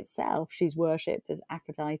Athens itself, she's worshipped as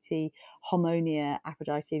Aphrodite Homonia,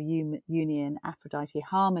 Aphrodite of union, Aphrodite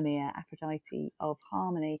Harmonia, Aphrodite of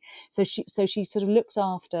harmony. So she sort of looks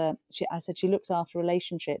after, she looks after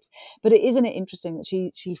relationships. But isn't it interesting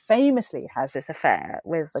that she famously has this affair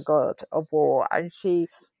with the god of war, and she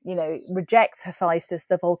rejects Hephaestus,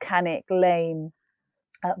 the volcanic, lame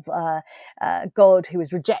god who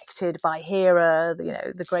was rejected by Hera,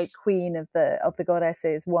 the great queen of the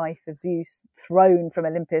goddesses, wife of Zeus, thrown from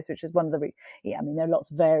Olympus, which is one of the there are lots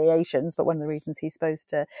of variations, but one of the reasons he's supposed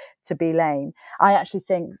to be lame. I actually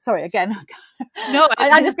think, sorry again, no,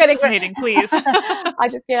 I'm just getting fascinating, please.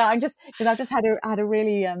 I've just had a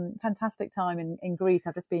really fantastic time in Greece.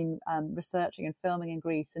 I've just been researching and filming in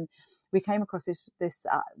Greece, and we came across this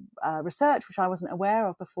research which I wasn't aware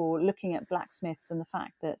of before, looking at blacksmiths and the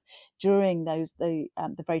fact that during the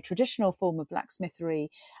very traditional form of blacksmithery,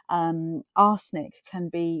 arsenic can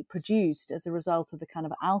be produced as a result of the kind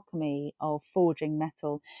of alchemy of forging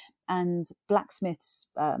metal. And blacksmiths,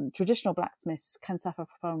 traditional blacksmiths, can suffer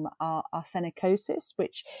from arsenicosis,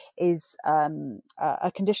 which is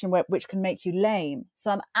a condition which can make you lame.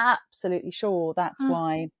 So I'm absolutely sure that's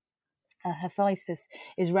why Hephaestus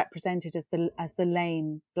is represented as the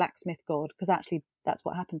lame blacksmith god, because actually that's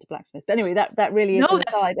what happened to blacksmiths. But anyway, that really is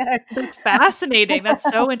that's fascinating. That's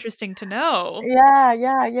so interesting to know.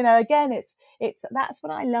 Yeah. Again, it's that's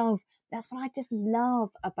what I love. That's what I just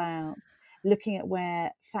love about looking at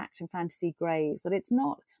where fact and fantasy graze. That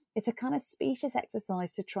it's a kind of specious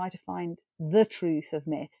exercise to try to find the truth of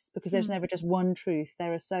myths, because there's never just one truth.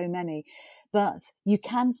 There are so many, but you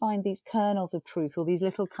can find these kernels of truth, or these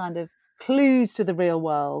little kind of clues to the real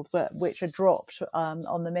world, which are dropped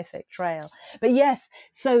on the mythic trail. But yes,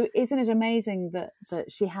 so isn't it amazing that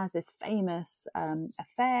she has this famous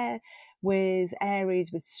affair with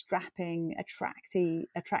Ares, with strapping,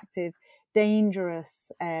 attractive,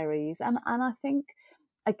 dangerous Ares, and I think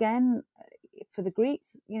again, for the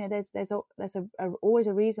Greeks, there's always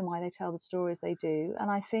a reason why they tell the stories they do,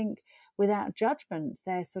 and I think without judgment,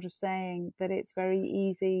 they're sort of saying that it's very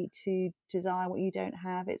easy to desire what you don't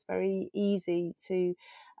have. It's very easy to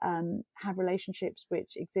have relationships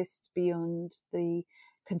which exist beyond the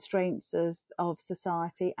constraints of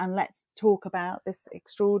society. And let's talk about this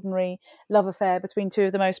extraordinary love affair between two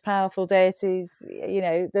of the most powerful deities,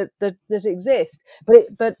 that exist.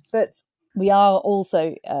 But we are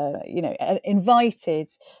also, invited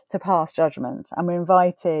to pass judgment, and we're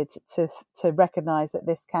invited to recognise that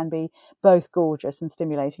this can be both gorgeous and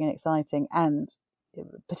stimulating and exciting, and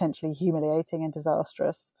potentially humiliating and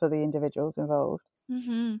disastrous for the individuals involved.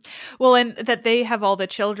 Mm-hmm. Well, and that they have all the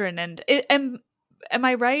children, and am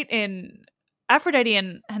I right in Aphrodite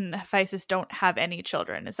and Hephaestus don't have any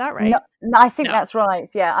children? Is that right? No, I think that's right.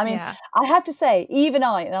 Yeah. I mean, I have to say, even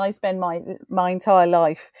I spend my entire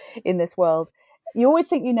life in this world, you always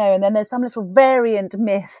think and then there's some little variant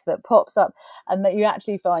myth that pops up, and that you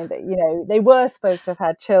actually find that, they were supposed to have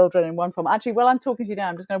had children in one form. Actually, while I'm talking to you now,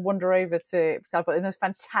 I'm just going to wander over to, I've got a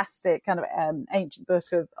fantastic kind of ancient book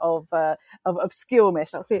of obscure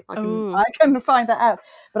myths. I'll see if I can find that out.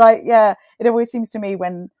 But it always seems to me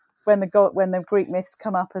when the Greek myths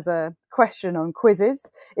come up as a question on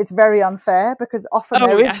quizzes, it's very unfair, because often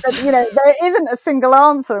there isn't a single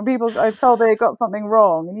answer, and people are told they got something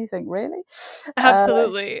wrong, and you think, really?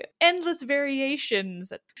 Absolutely. Endless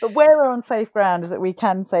variations. But where we're on safe ground is that we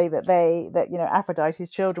can say that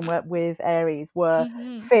Aphrodite's children with Ares were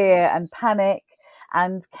fear and panic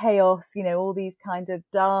and chaos, all these kind of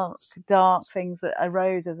dark things that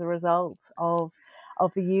arose as a result of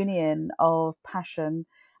the union of passion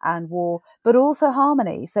and war, but also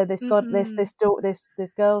Harmony. So this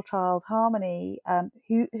this girl child Harmony,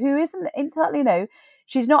 who isn't entirely,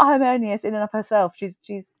 she's not harmonious in and of herself.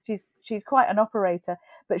 She's quite an operator,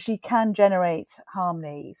 but she can generate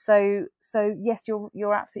harmony. So yes,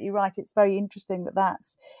 you're absolutely right. It's very interesting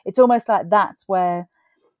it's almost like that's where,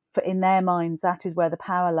 in their minds, that is where the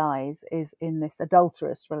power lies, is in this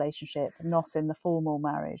adulterous relationship, not in the formal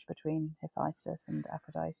marriage between Hephaestus and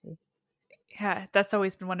Aphrodite. Yeah, that's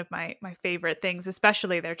always been one of my favorite things,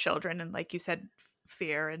 especially their children, and like you said,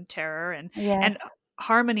 fear and terror, and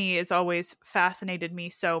Harmony has always fascinated me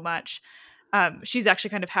so much. She's actually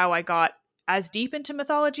kind of how I got as deep into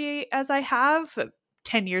mythology as I have.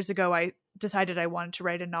 10 years ago, I decided I wanted to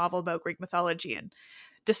write a novel about Greek mythology and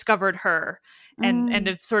discovered her, and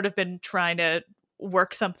have sort of been trying to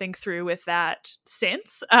work something through with that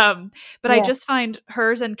since. But I just find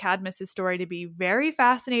hers and Cadmus's story to be very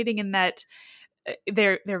fascinating in that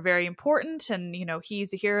they're very important, and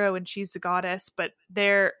he's a hero and she's the goddess, but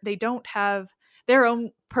they don't have their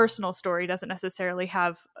own personal story, doesn't necessarily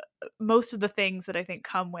have most of the things that I think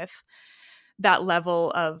come with that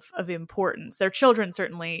level of importance. Their children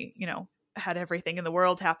certainly, had everything in the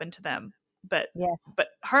world happen to them, but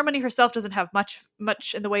Harmony herself doesn't have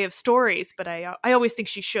much in the way of stories, but I always think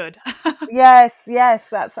she should. yes,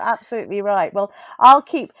 that's absolutely right. Well,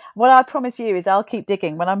 what I promise you is I'll keep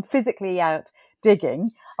digging. When I'm physically out digging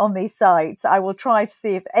on these sites, I will try to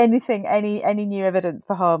see if any new evidence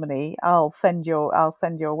for Harmony, I'll send your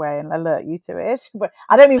way and alert you to it. But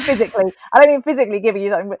I don't mean physically giving you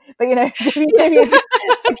something, but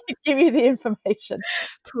give you the information.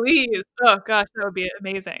 Please. Oh gosh, that would be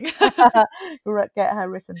amazing. Get her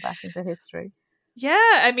written back into history.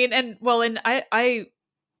 Yeah, I mean, and I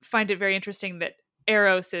find it very interesting that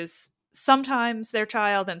Eros is sometimes their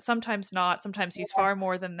child and sometimes not. Sometimes he's far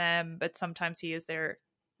more than them, but sometimes he is their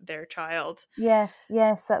child. Yes,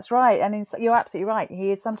 that's right. And you're absolutely right.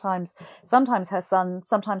 He is sometimes her son,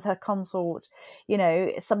 sometimes her consort,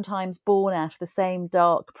 sometimes born out of the same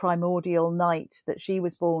dark primordial night that she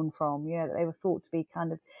was born from. They were thought to be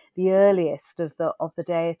kind of the earliest of the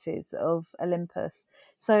deities of Olympus.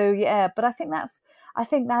 So but I think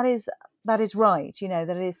that is right. That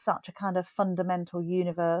it is such a kind of fundamental,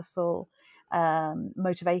 universal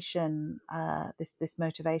motivation, this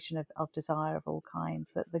motivation of desire of all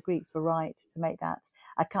kinds, that the Greeks were right to make that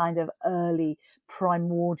a kind of early,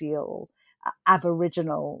 primordial,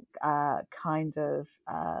 aboriginal kind of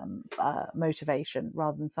motivation,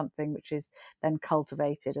 rather than something which is then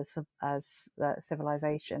cultivated as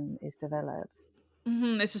civilization is developed.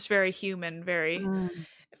 It's just very human, very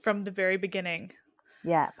from the very beginning.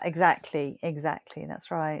 Yeah, exactly.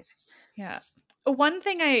 That's right. Yeah. One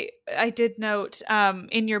thing I did note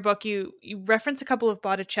in your book, you reference a couple of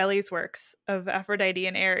Botticelli's works of Aphrodite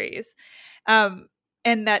and Ares,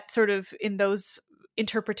 and that sort of in those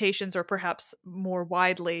interpretations, or perhaps more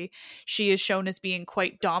widely, she is shown as being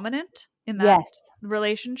quite dominant in that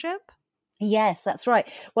relationship. Yes, that's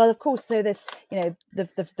right. Well, of course, so this,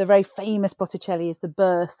 the very famous Botticelli is the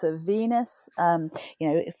birth of Venus.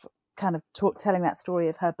 Kind of telling that story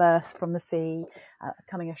of her birth from the sea,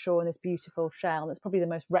 coming ashore in this beautiful shell. That's probably the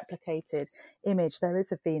most replicated image there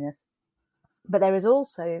is of Venus. But there is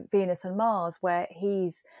also Venus and Mars, where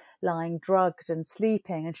he's lying drugged and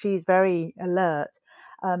sleeping, and she's very alert.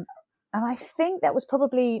 And I think there was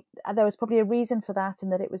probably a reason for that, in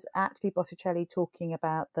that it was actually Botticelli talking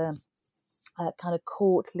about the kind of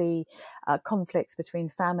courtly conflicts between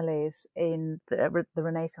families in the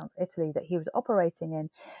Renaissance Italy that he was operating in.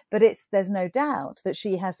 But there's no doubt that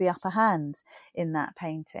she has the upper hand in that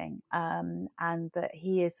painting, and that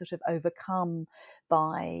he is sort of overcome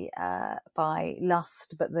by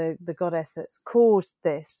lust, but the goddess that's caused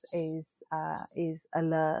this is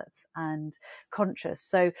alert and conscious.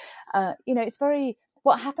 So it's very,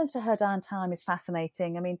 what happens to her downtime is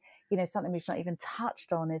fascinating. I mean, something we've not even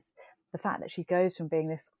touched on is the fact that she goes from being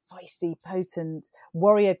this feisty, potent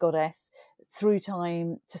warrior goddess through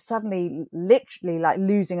time to suddenly literally like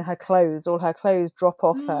losing her clothes. All her clothes drop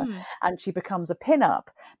off her, and she becomes a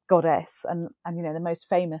pin-up goddess. And the most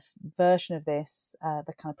famous version of this,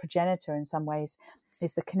 the kind of progenitor in some ways,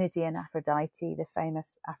 is the Cnidian Aphrodite, the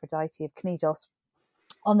famous Aphrodite of Cnidos,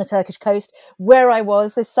 on the Turkish coast, where I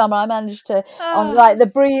was this summer. I managed to on like the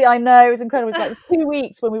breeze. I know, it was incredible. It was like 2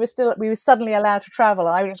 weeks when we were suddenly allowed to travel,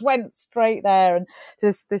 and I just went straight there and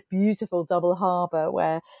to this beautiful double harbour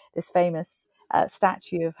where this famous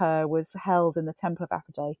statue of her was held in the Temple of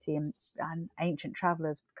Aphrodite, and ancient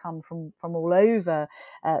travellers come from all over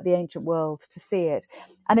the ancient world to see it.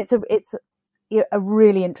 And it's a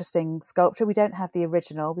really interesting sculpture. We don't have the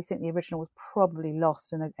original. We think the original was probably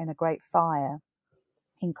lost in a great fire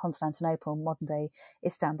in Constantinople, modern day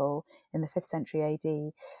Istanbul, in the 5th century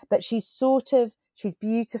AD. But she's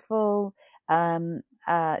beautiful.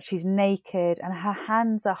 She's naked, and her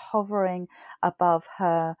hands are hovering above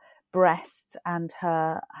her breast and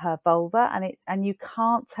her vulva, and you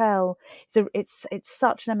can't tell. It's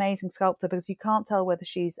such an amazing sculpture, because you can't tell whether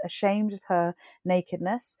she's ashamed of her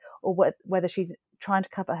nakedness or whether she's trying to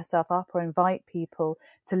cover herself up or invite people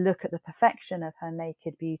to look at the perfection of her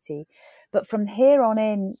naked beauty. But from here on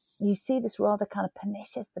in, you see this rather kind of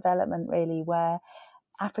pernicious development, really, where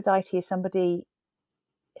Aphrodite is somebody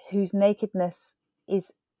whose nakedness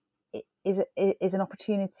is an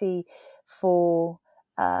opportunity for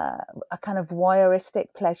a kind of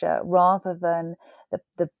voyeuristic pleasure, rather than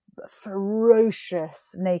the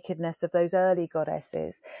ferocious nakedness of those early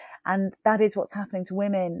goddesses. And that is what's happening to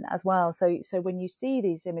women as well. So when you see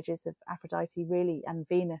these images of Aphrodite, really, and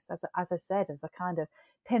Venus, as I said, as a kind of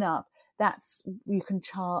pin-up, you can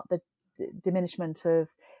chart the diminishment of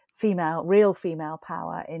real female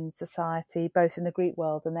power in society, both in the Greek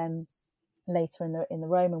world and then later in the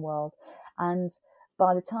Roman world. And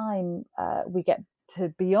by the time we get to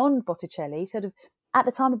beyond Botticelli, sort of at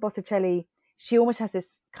the time of Botticelli, she almost has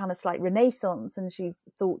this kind of slight renaissance, and she's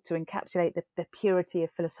thought to encapsulate the purity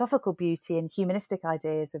of philosophical beauty and humanistic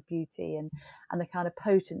ideas of beauty, and the kind of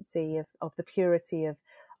potency of the purity of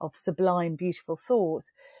sublime, beautiful thought.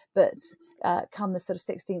 But come the sort of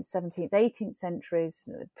 16th, 17th, 18th centuries,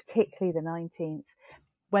 particularly the 19th,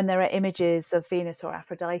 when there are images of Venus or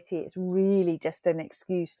Aphrodite, it's really just an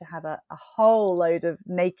excuse to have a whole load of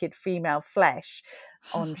naked female flesh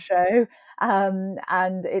on show.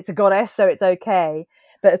 And it's a goddess, so it's okay.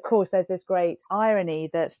 But of course, there's this great irony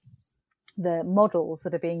that the models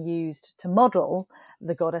that are being used to model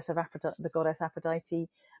the goddess Aphrodite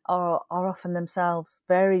are often themselves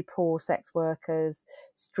very poor sex workers,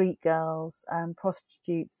 street girls,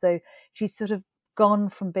 prostitutes. So she's sort of gone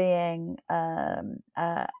from being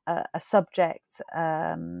a subject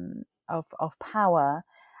of power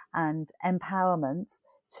and empowerment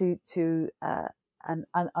to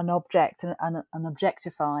an object, an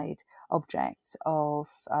objectified object of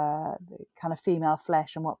kind of female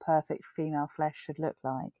flesh, and what perfect female flesh should look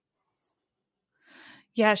like.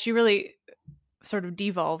 Yeah, she really sort of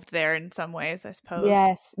devolved there in some ways, I suppose.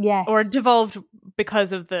 Yes. Or devolved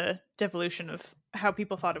because of the devolution of how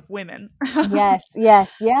people thought of women. yes. Yeah.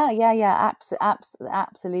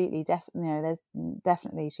 Absolutely. There's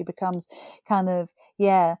definitely, she becomes kind of,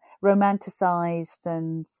 romanticized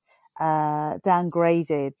and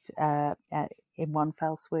downgraded in one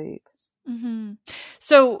fell swoop. Mm-hmm.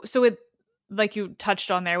 So it, like you touched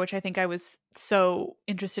on there, which I think I was so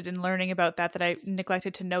interested in learning about that I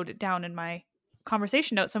neglected to note it down in my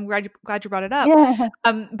conversation notes. So I'm glad you brought it up. Yeah.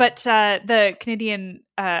 But the Canadian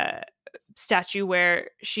statue where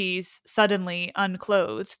she's suddenly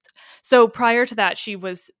unclothed. So prior to that, she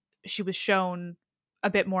was shown a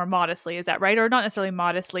bit more modestly. Is that right? Or not necessarily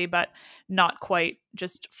modestly, but not quite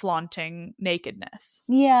just flaunting nakedness.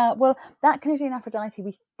 Yeah. Well, that Canadian Aphrodite,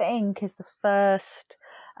 we think, is the first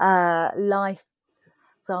life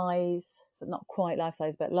size, so not quite life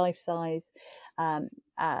size, but life size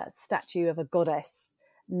statue of a goddess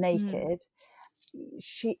naked.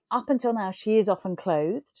 She, up until now, she is often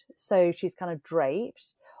clothed, so she's kind of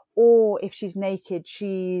draped, or if she's naked,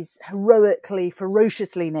 she's heroically,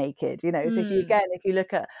 ferociously naked, So if you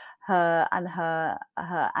look at her and her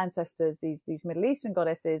ancestors, these Middle Eastern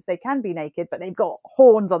goddesses, they can be naked, but they've got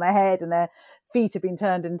horns on their head and their feet have been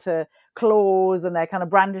turned into claws and they're kind of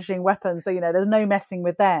brandishing weapons. So, there's no messing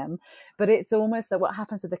with them. But it's almost that what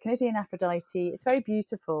happens with the Canadian Aphrodite, it's very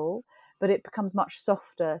beautiful, but it becomes much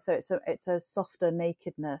softer. So it's a softer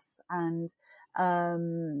nakedness. And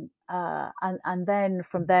then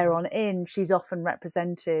from there on in, she's often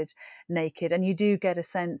represented naked. And you do get a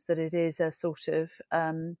sense that it is a sort of,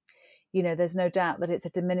 there's no doubt that it's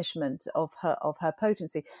a diminishment of her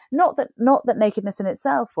potency. Not that nakedness in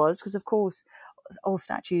itself was, because of course all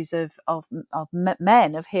statues of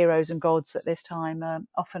men, of heroes and gods at this time, are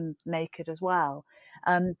often naked as well.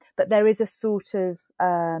 But there is a sort of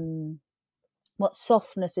what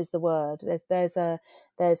softness is the word. There's a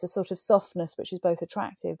sort of softness which is both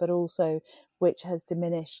attractive, but also which has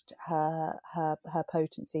diminished her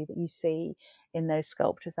potency, that you see in those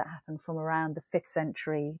sculptures that happen from around the 5th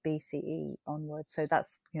century BCE onwards. So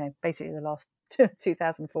that's basically the last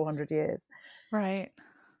 2,400 years. Right.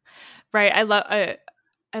 I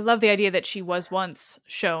love the idea that she was once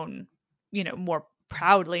shown, more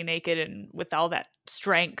proudly naked and with all that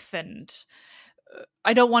strength and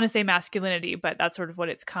I don't want to say masculinity, but that's sort of what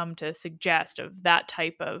it's come to suggest, of that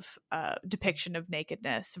type of depiction of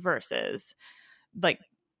nakedness versus like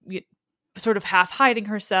sort of half hiding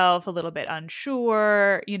herself, a little bit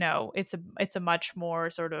unsure. It's a much more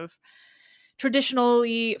sort of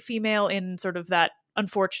traditionally female in sort of that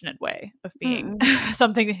unfortunate way of being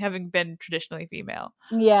something having been traditionally female.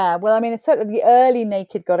 Yeah, well, I mean, it's certainly the early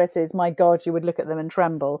naked goddesses, my God, you would look at them and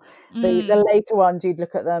tremble. The later ones, you'd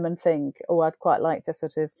look at them and think, oh, I'd quite like to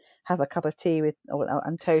sort of have a cup of tea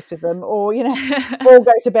and toast with them, or, or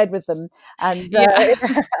go to bed with them. And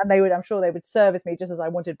and I'm sure they would service me just as I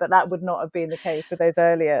wanted, but that would not have been the case with those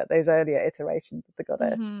earlier iterations of the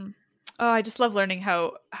goddess. Oh, I just love learning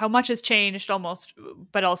how much has changed almost,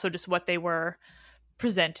 but also just what they were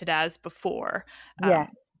presented as before. Yes.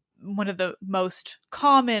 One of the most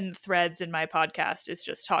common threads in my podcast is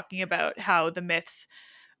just talking about how the myths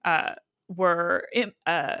were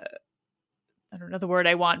I don't know the word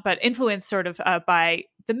I want, but influenced sort of by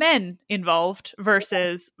the men involved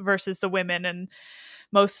versus the women. And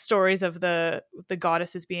most stories of the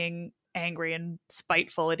goddesses being angry and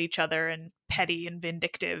spiteful at each other and petty and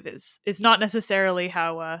vindictive is not necessarily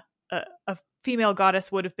how a female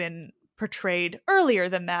goddess would have been portrayed earlier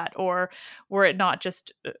than that, or were it not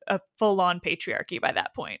just a full-on patriarchy by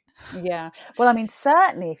that point? Yeah, well, I mean,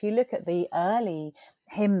 certainly if you look at the early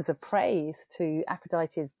hymns of praise to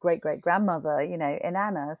Aphrodite's great-great-grandmother,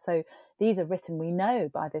 Inanna, so these are written, we know,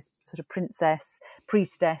 by this sort of princess,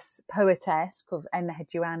 priestess, poetess called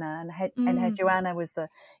Enheduanna, and Enheduanna was the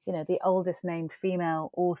oldest named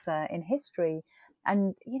female author in history.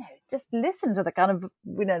 And, just listen to the kind of,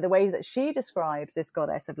 the way that she describes this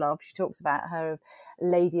goddess of love. She talks about her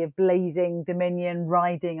lady of blazing dominion,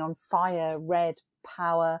 riding on fire, red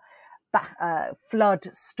power, flood,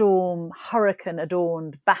 storm, hurricane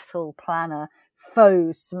adorned, battle planner,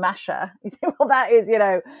 foe smasher. Well, that is,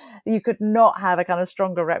 you could not have a kind of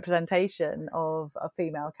stronger representation of a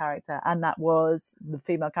female character. And that was the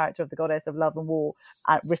female character of the goddess of love and war,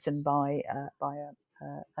 written by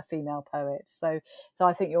a female poet. So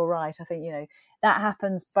I think you're right. I think that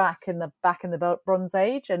happens back in the Bronze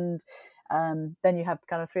Age, and then you have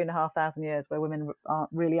kind of 3,500 years where women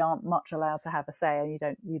aren't much allowed to have a say,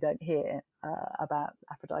 and you don't hear about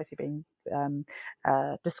Aphrodite being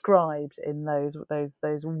described in those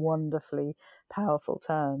wonderfully powerful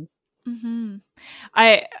terms. Mm-hmm.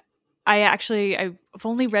 I've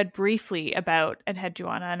only read briefly about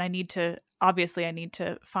Enheduanna, and I need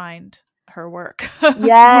to find her work.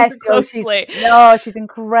 Yes, she's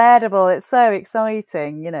incredible. It's so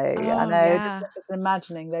exciting, I know, just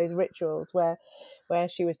imagining those rituals where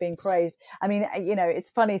she was being praised. I mean,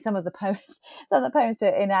 it's funny, some of the poems to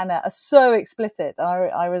Inanna are so explicit.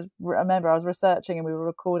 I remember I was researching and we were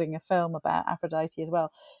recording a film about Aphrodite as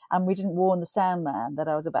well, and we didn't warn the sound man that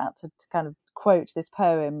I was about to kind of quote this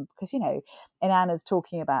poem, because Inanna's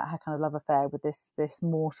talking about her kind of love affair with this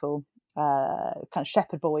mortal kind of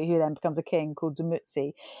shepherd boy who then becomes a king called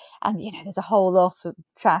Dumuzi, and there's a whole lot of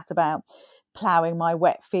chat about ploughing my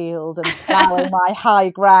wet field and ploughing my high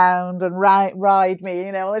ground and ride me,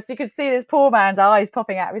 as you could see this poor man's eyes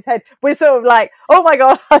popping out of his head. We're sort of like, oh my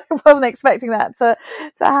God, I wasn't expecting that to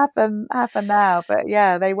happen now. But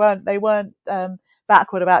yeah, they weren't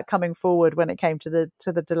backward about coming forward when it came to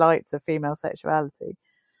the delights of female sexuality.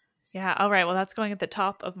 Yeah, all right. Well, that's going at the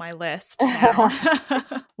top of my list now.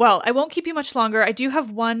 Well, I won't keep you much longer. I do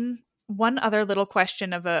have one other little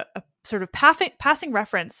question of a sort of passing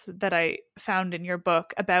reference that I found in your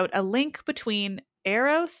book about a link between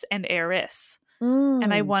Eros and Eris.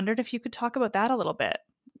 And I wondered if you could talk about that a little bit.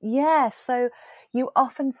 Yes, so you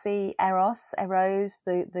often see Eros,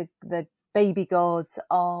 the baby gods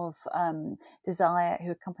of desire,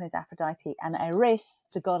 who accompanies Aphrodite, and Eris,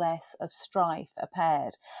 the goddess of strife, are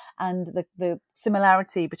paired. And the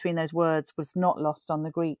similarity between those words was not lost on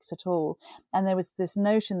the Greeks at all. And there was this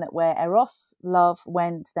notion that where Eros, love,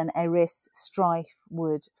 went, then Eris, strife,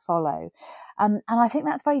 would follow. And I think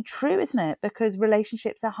that's very true, isn't it? Because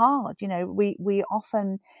relationships are hard. We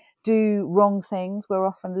often do wrong things. We're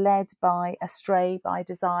often led astray by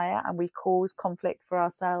desire, and we cause conflict for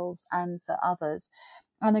ourselves and for others.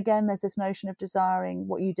 And again, there's this notion of desiring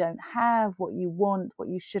what you don't have, what you want, what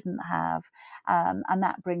you shouldn't have. And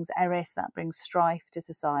that brings Eris, that brings strife to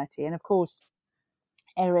society. And of course,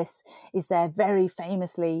 Eris is there very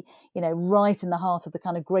famously, right in the heart of the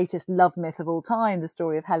kind of greatest love myth of all time, the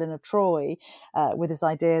story of Helen of Troy, with this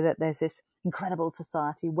idea that there's this incredible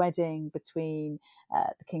society wedding between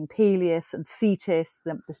the king Peleus and Thetis,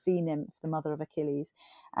 the sea nymph, the mother of Achilles,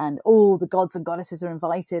 and all the gods and goddesses are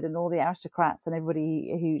invited, and all the aristocrats and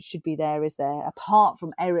everybody who should be there is there, apart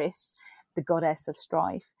from Eris. the goddess of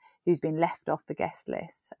strife, who's been left off the guest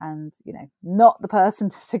list, and not the person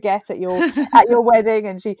to forget at your wedding.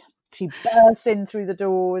 And she bursts in through the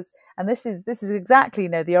doors, and this is exactly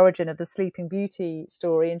the origin of the Sleeping Beauty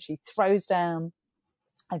story. And she throws down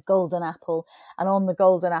a golden apple, and on the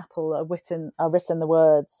golden apple are written the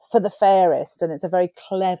words "for the fairest," and it's a very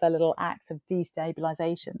clever little act of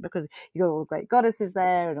destabilization, because you've got all the great goddesses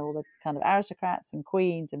there and all the kind of aristocrats and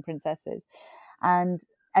queens and princesses, and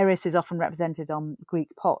Eris is often represented on Greek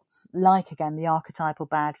pots, like, again, the archetypal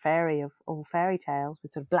bad fairy of all fairy tales,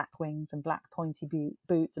 with sort of black wings and black pointy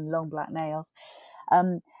boots and long black nails.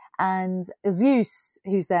 And Zeus,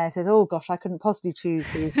 who's there, says, "Oh gosh, I couldn't possibly choose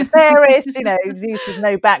who's the fairest." Zeus with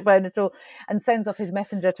no backbone at all, and sends off his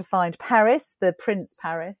messenger to find Paris, the Prince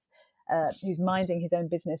Paris, who's minding his own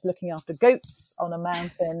business, looking after goats on a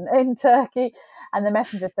mountain in Turkey. And the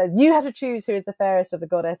messenger says, "You have to choose who is the fairest of the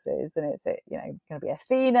goddesses." And it's going to be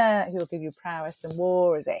Athena, who will give you prowess and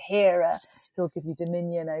war. Is it Hera, who will give you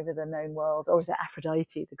dominion over the known world? Or is it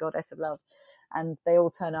Aphrodite, the goddess of love? And they all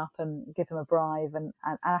turn up and give him a bribe. And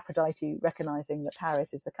Aphrodite, recognizing that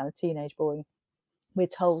Paris is the kind of teenage boy, we're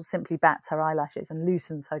told, simply bats her eyelashes and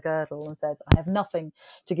loosens her girdle and says, "I have nothing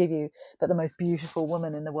to give you but the most beautiful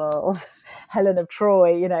woman in the world, Helen of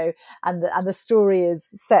Troy." And the story is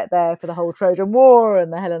set there for the whole Trojan War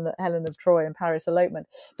and the Helen of Troy and Paris elopement.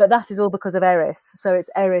 But that is all because of Eris. So it's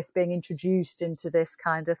Eris being introduced into this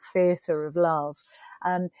kind of theatre of love.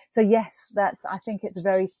 So yes, I think it's a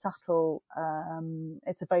very subtle.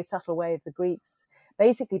 It's a very subtle way of the Greeks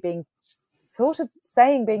basically being sort of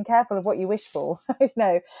saying, being careful of what you wish for,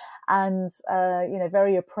 and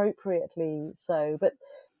very appropriately so.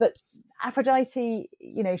 But Aphrodite,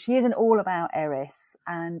 she isn't all about Eris,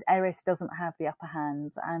 and Eris doesn't have the upper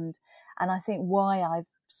hand. And I think why I've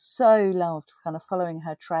so loved kind of following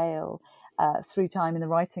her trail through time in the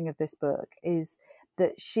writing of this book is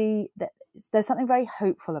that there's something very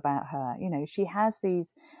hopeful about her. She has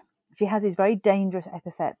these very dangerous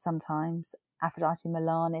epithets sometimes: Aphrodite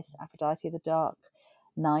Melanis, Aphrodite the Dark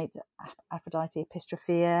Night, Aphrodite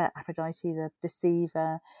Epistrophia, Aphrodite the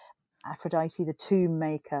Deceiver, Aphrodite the Tomb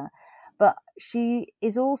Maker. But she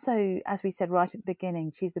is also, as we said right at the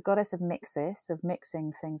beginning, she's the goddess of mixis, of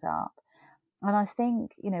mixing things up. And I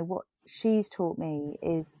think, what she's taught me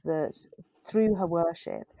is that through her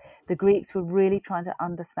worship, the Greeks were really trying to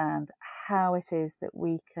understand how it is that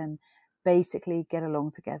we can basically get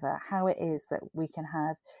along together, how it is that we can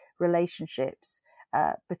have relationships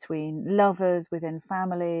between lovers, within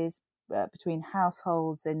families, between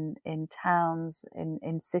households, in towns,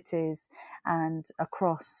 in cities, and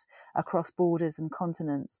across borders and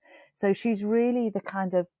continents. So she's really the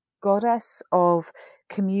kind of goddess of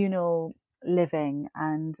communal living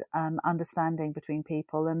and understanding between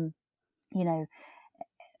people. And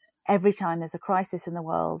every time there's a crisis in the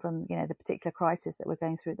world, and the particular crisis that we're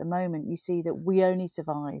going through at the moment, you see that we only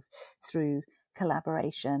survive through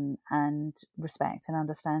collaboration and respect and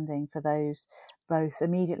understanding for those both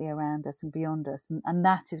immediately around us and beyond us. And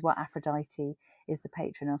that is what Aphrodite is the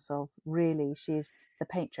patroness of. Really, she's the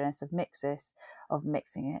patroness of mixis, of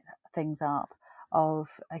mixing things up,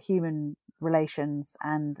 of human relations,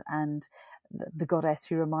 and the goddess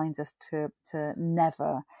who reminds us to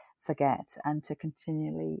never forget and to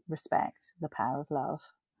continually respect the power of love.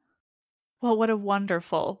 Well, what a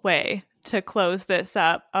wonderful way to close this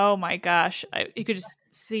up. Oh my gosh. You could just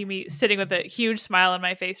see me sitting with a huge smile on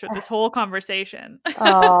my face for this whole conversation.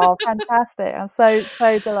 Oh, fantastic. I'm so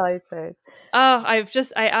delighted. Oh, I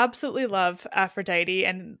absolutely love Aphrodite,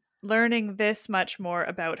 and learning this much more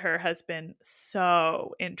about her has been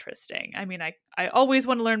so interesting. I mean, I always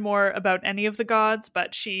want to learn more about any of the gods,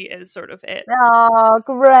 but she is sort of it. Oh,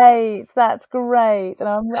 great. That's great.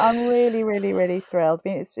 And I'm really, really, really thrilled.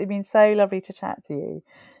 It's been so lovely to chat to you.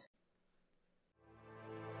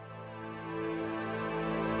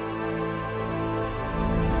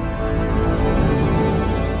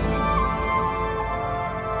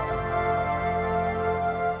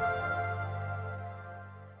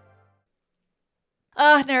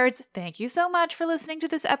 Nerds, thank you so much for listening to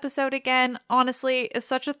this episode again. Honestly, it's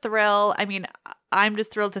such a thrill. I mean, I'm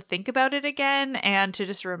just thrilled to think about it again and to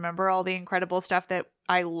just remember all the incredible stuff that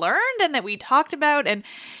I learned and that we talked about. And,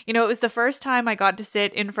 it was the first time I got to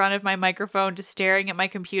sit in front of my microphone, just staring at my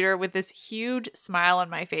computer with this huge smile on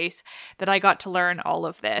my face, that I got to learn all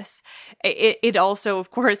of this. It also,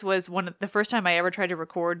 of course, was the first time I ever tried to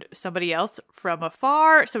record somebody else from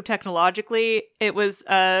afar. So technologically, it was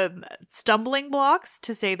stumbling blocks,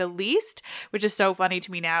 to say the least, which is so funny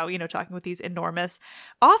to me now, talking with these enormous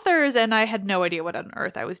authors, and I had no idea what on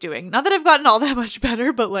earth I was doing. Not that I've gotten all that much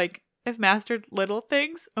better, but have mastered little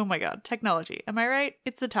things. Oh my God, technology. Am I right?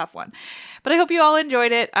 It's a tough one. But I hope you all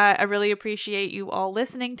enjoyed it. I really appreciate you all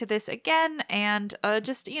listening to this again and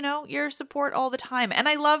just, your support all the time. And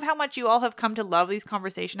I love how much you all have come to love these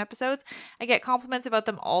conversation episodes. I get compliments about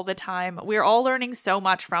them all the time. We're all learning so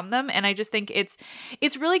much from them. And I just think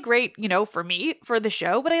it's really great, for me, for the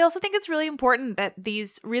show. But I also think it's really important that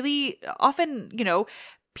these really often,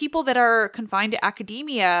 people that are confined to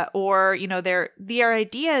academia or, their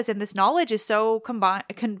ideas and this knowledge is so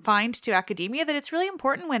confined to academia that it's really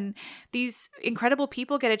important when these incredible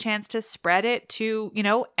people get a chance to spread it to,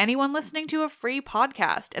 anyone listening to a free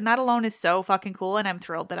podcast. And that alone is so fucking cool. And I'm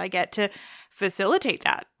thrilled that I get to facilitate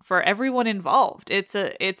that for everyone involved.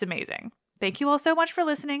 It's amazing. Thank you all so much for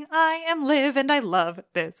listening. I am Liv and I love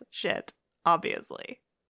this shit, obviously.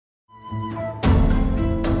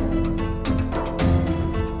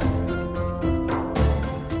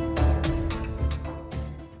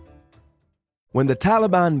 When the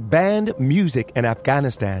Taliban banned music in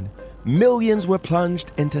Afghanistan, millions were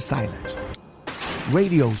plunged into silence.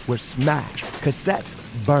 Radios were smashed, cassettes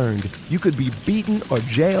burned. You could be beaten or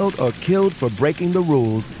jailed or killed for breaking the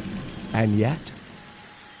rules. And yet,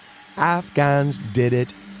 Afghans did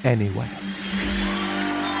it anyway.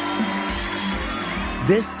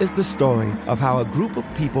 This is the story of how a group of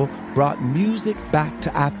people brought music back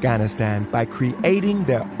to Afghanistan by creating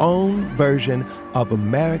their own version of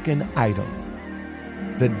American Idol.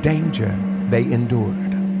 The danger they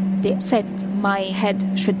endured. They said my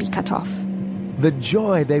head should be cut off. The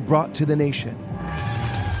joy they brought to the nation.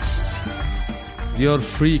 You're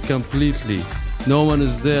free completely. No one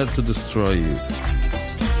is there to destroy you.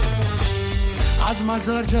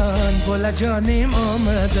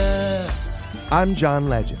 I'm John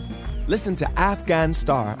Legend. Listen to Afghan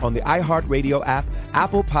Star on the iHeartRadio app,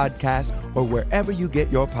 Apple Podcasts, or wherever you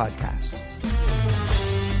get your podcasts.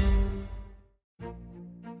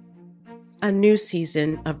 A new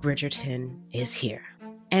season of Bridgerton is here.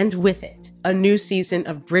 And with it, a new season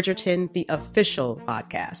of Bridgerton, the official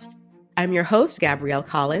podcast. I'm your host, Gabrielle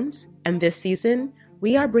Collins, and this season,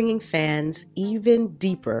 we are bringing fans even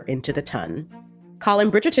deeper into the ton. Colin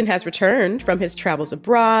Bridgerton has returned from his travels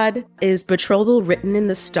abroad. Is betrothal written in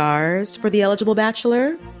the stars for the eligible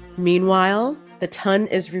bachelor? Meanwhile, the ton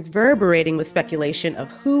is reverberating with speculation of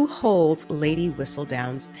who holds Lady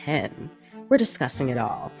Whistledown's pen. We're discussing it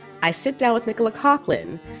all. I sit down with Nicola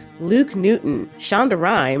Coughlan, Luke Newton, Shonda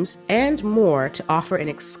Rhimes, and more to offer an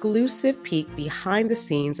exclusive peek behind the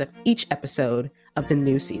scenes of each episode of the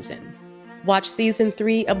new season. Watch season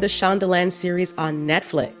 3 of the Shondaland series on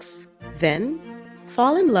Netflix. Then,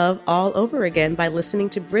 fall in love all over again by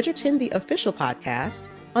listening to Bridgerton, the official podcast,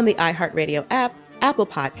 on the iHeartRadio app, Apple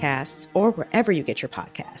Podcasts, or wherever you get your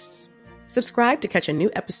podcasts. Subscribe to catch a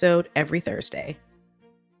new episode every Thursday.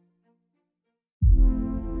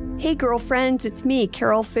 Hey girlfriends, it's me,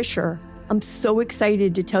 Carol Fisher. I'm so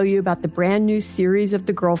excited to tell you about the brand new series of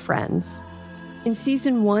The Girlfriends. In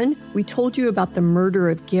season 1, we told you about the murder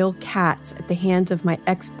of Gail Katz at the hands of my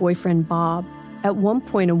ex-boyfriend Bob. At one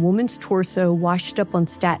point, a woman's torso washed up on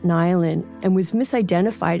Staten Island and was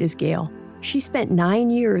misidentified as Gail. She spent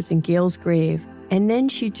 9 years in Gail's grave, and then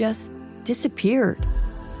she just disappeared.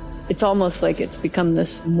 It's almost like it's become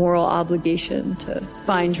this moral obligation to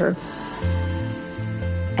find her.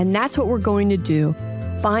 And that's what we're going to do.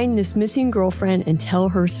 Find this missing girlfriend and tell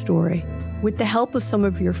her story. With the help of some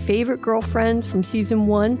of your favorite girlfriends from season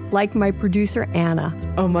 1, like my producer, Anna.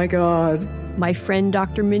 Oh my God. My friend,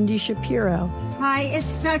 Dr. Mindy Shapiro. Hi,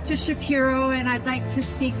 it's Dr. Shapiro, and I'd like to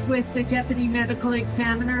speak with the Deputy Medical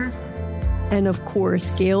Examiner. And of course,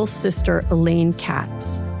 Gail's sister, Elaine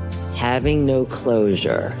Katz. Having no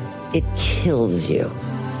closure, it kills you.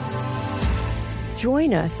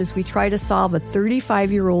 Join us as we try to solve a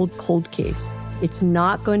 35-year-old cold case. It's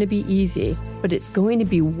not going to be easy, but it's going to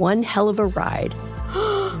be one hell of a ride.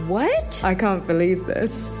 What? I can't believe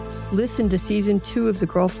this. Listen to season 2 of The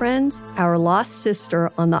Girlfriends, Our Lost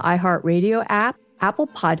Sister on the iHeartRadio app, Apple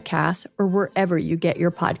Podcasts, or wherever you get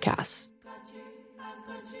your podcasts.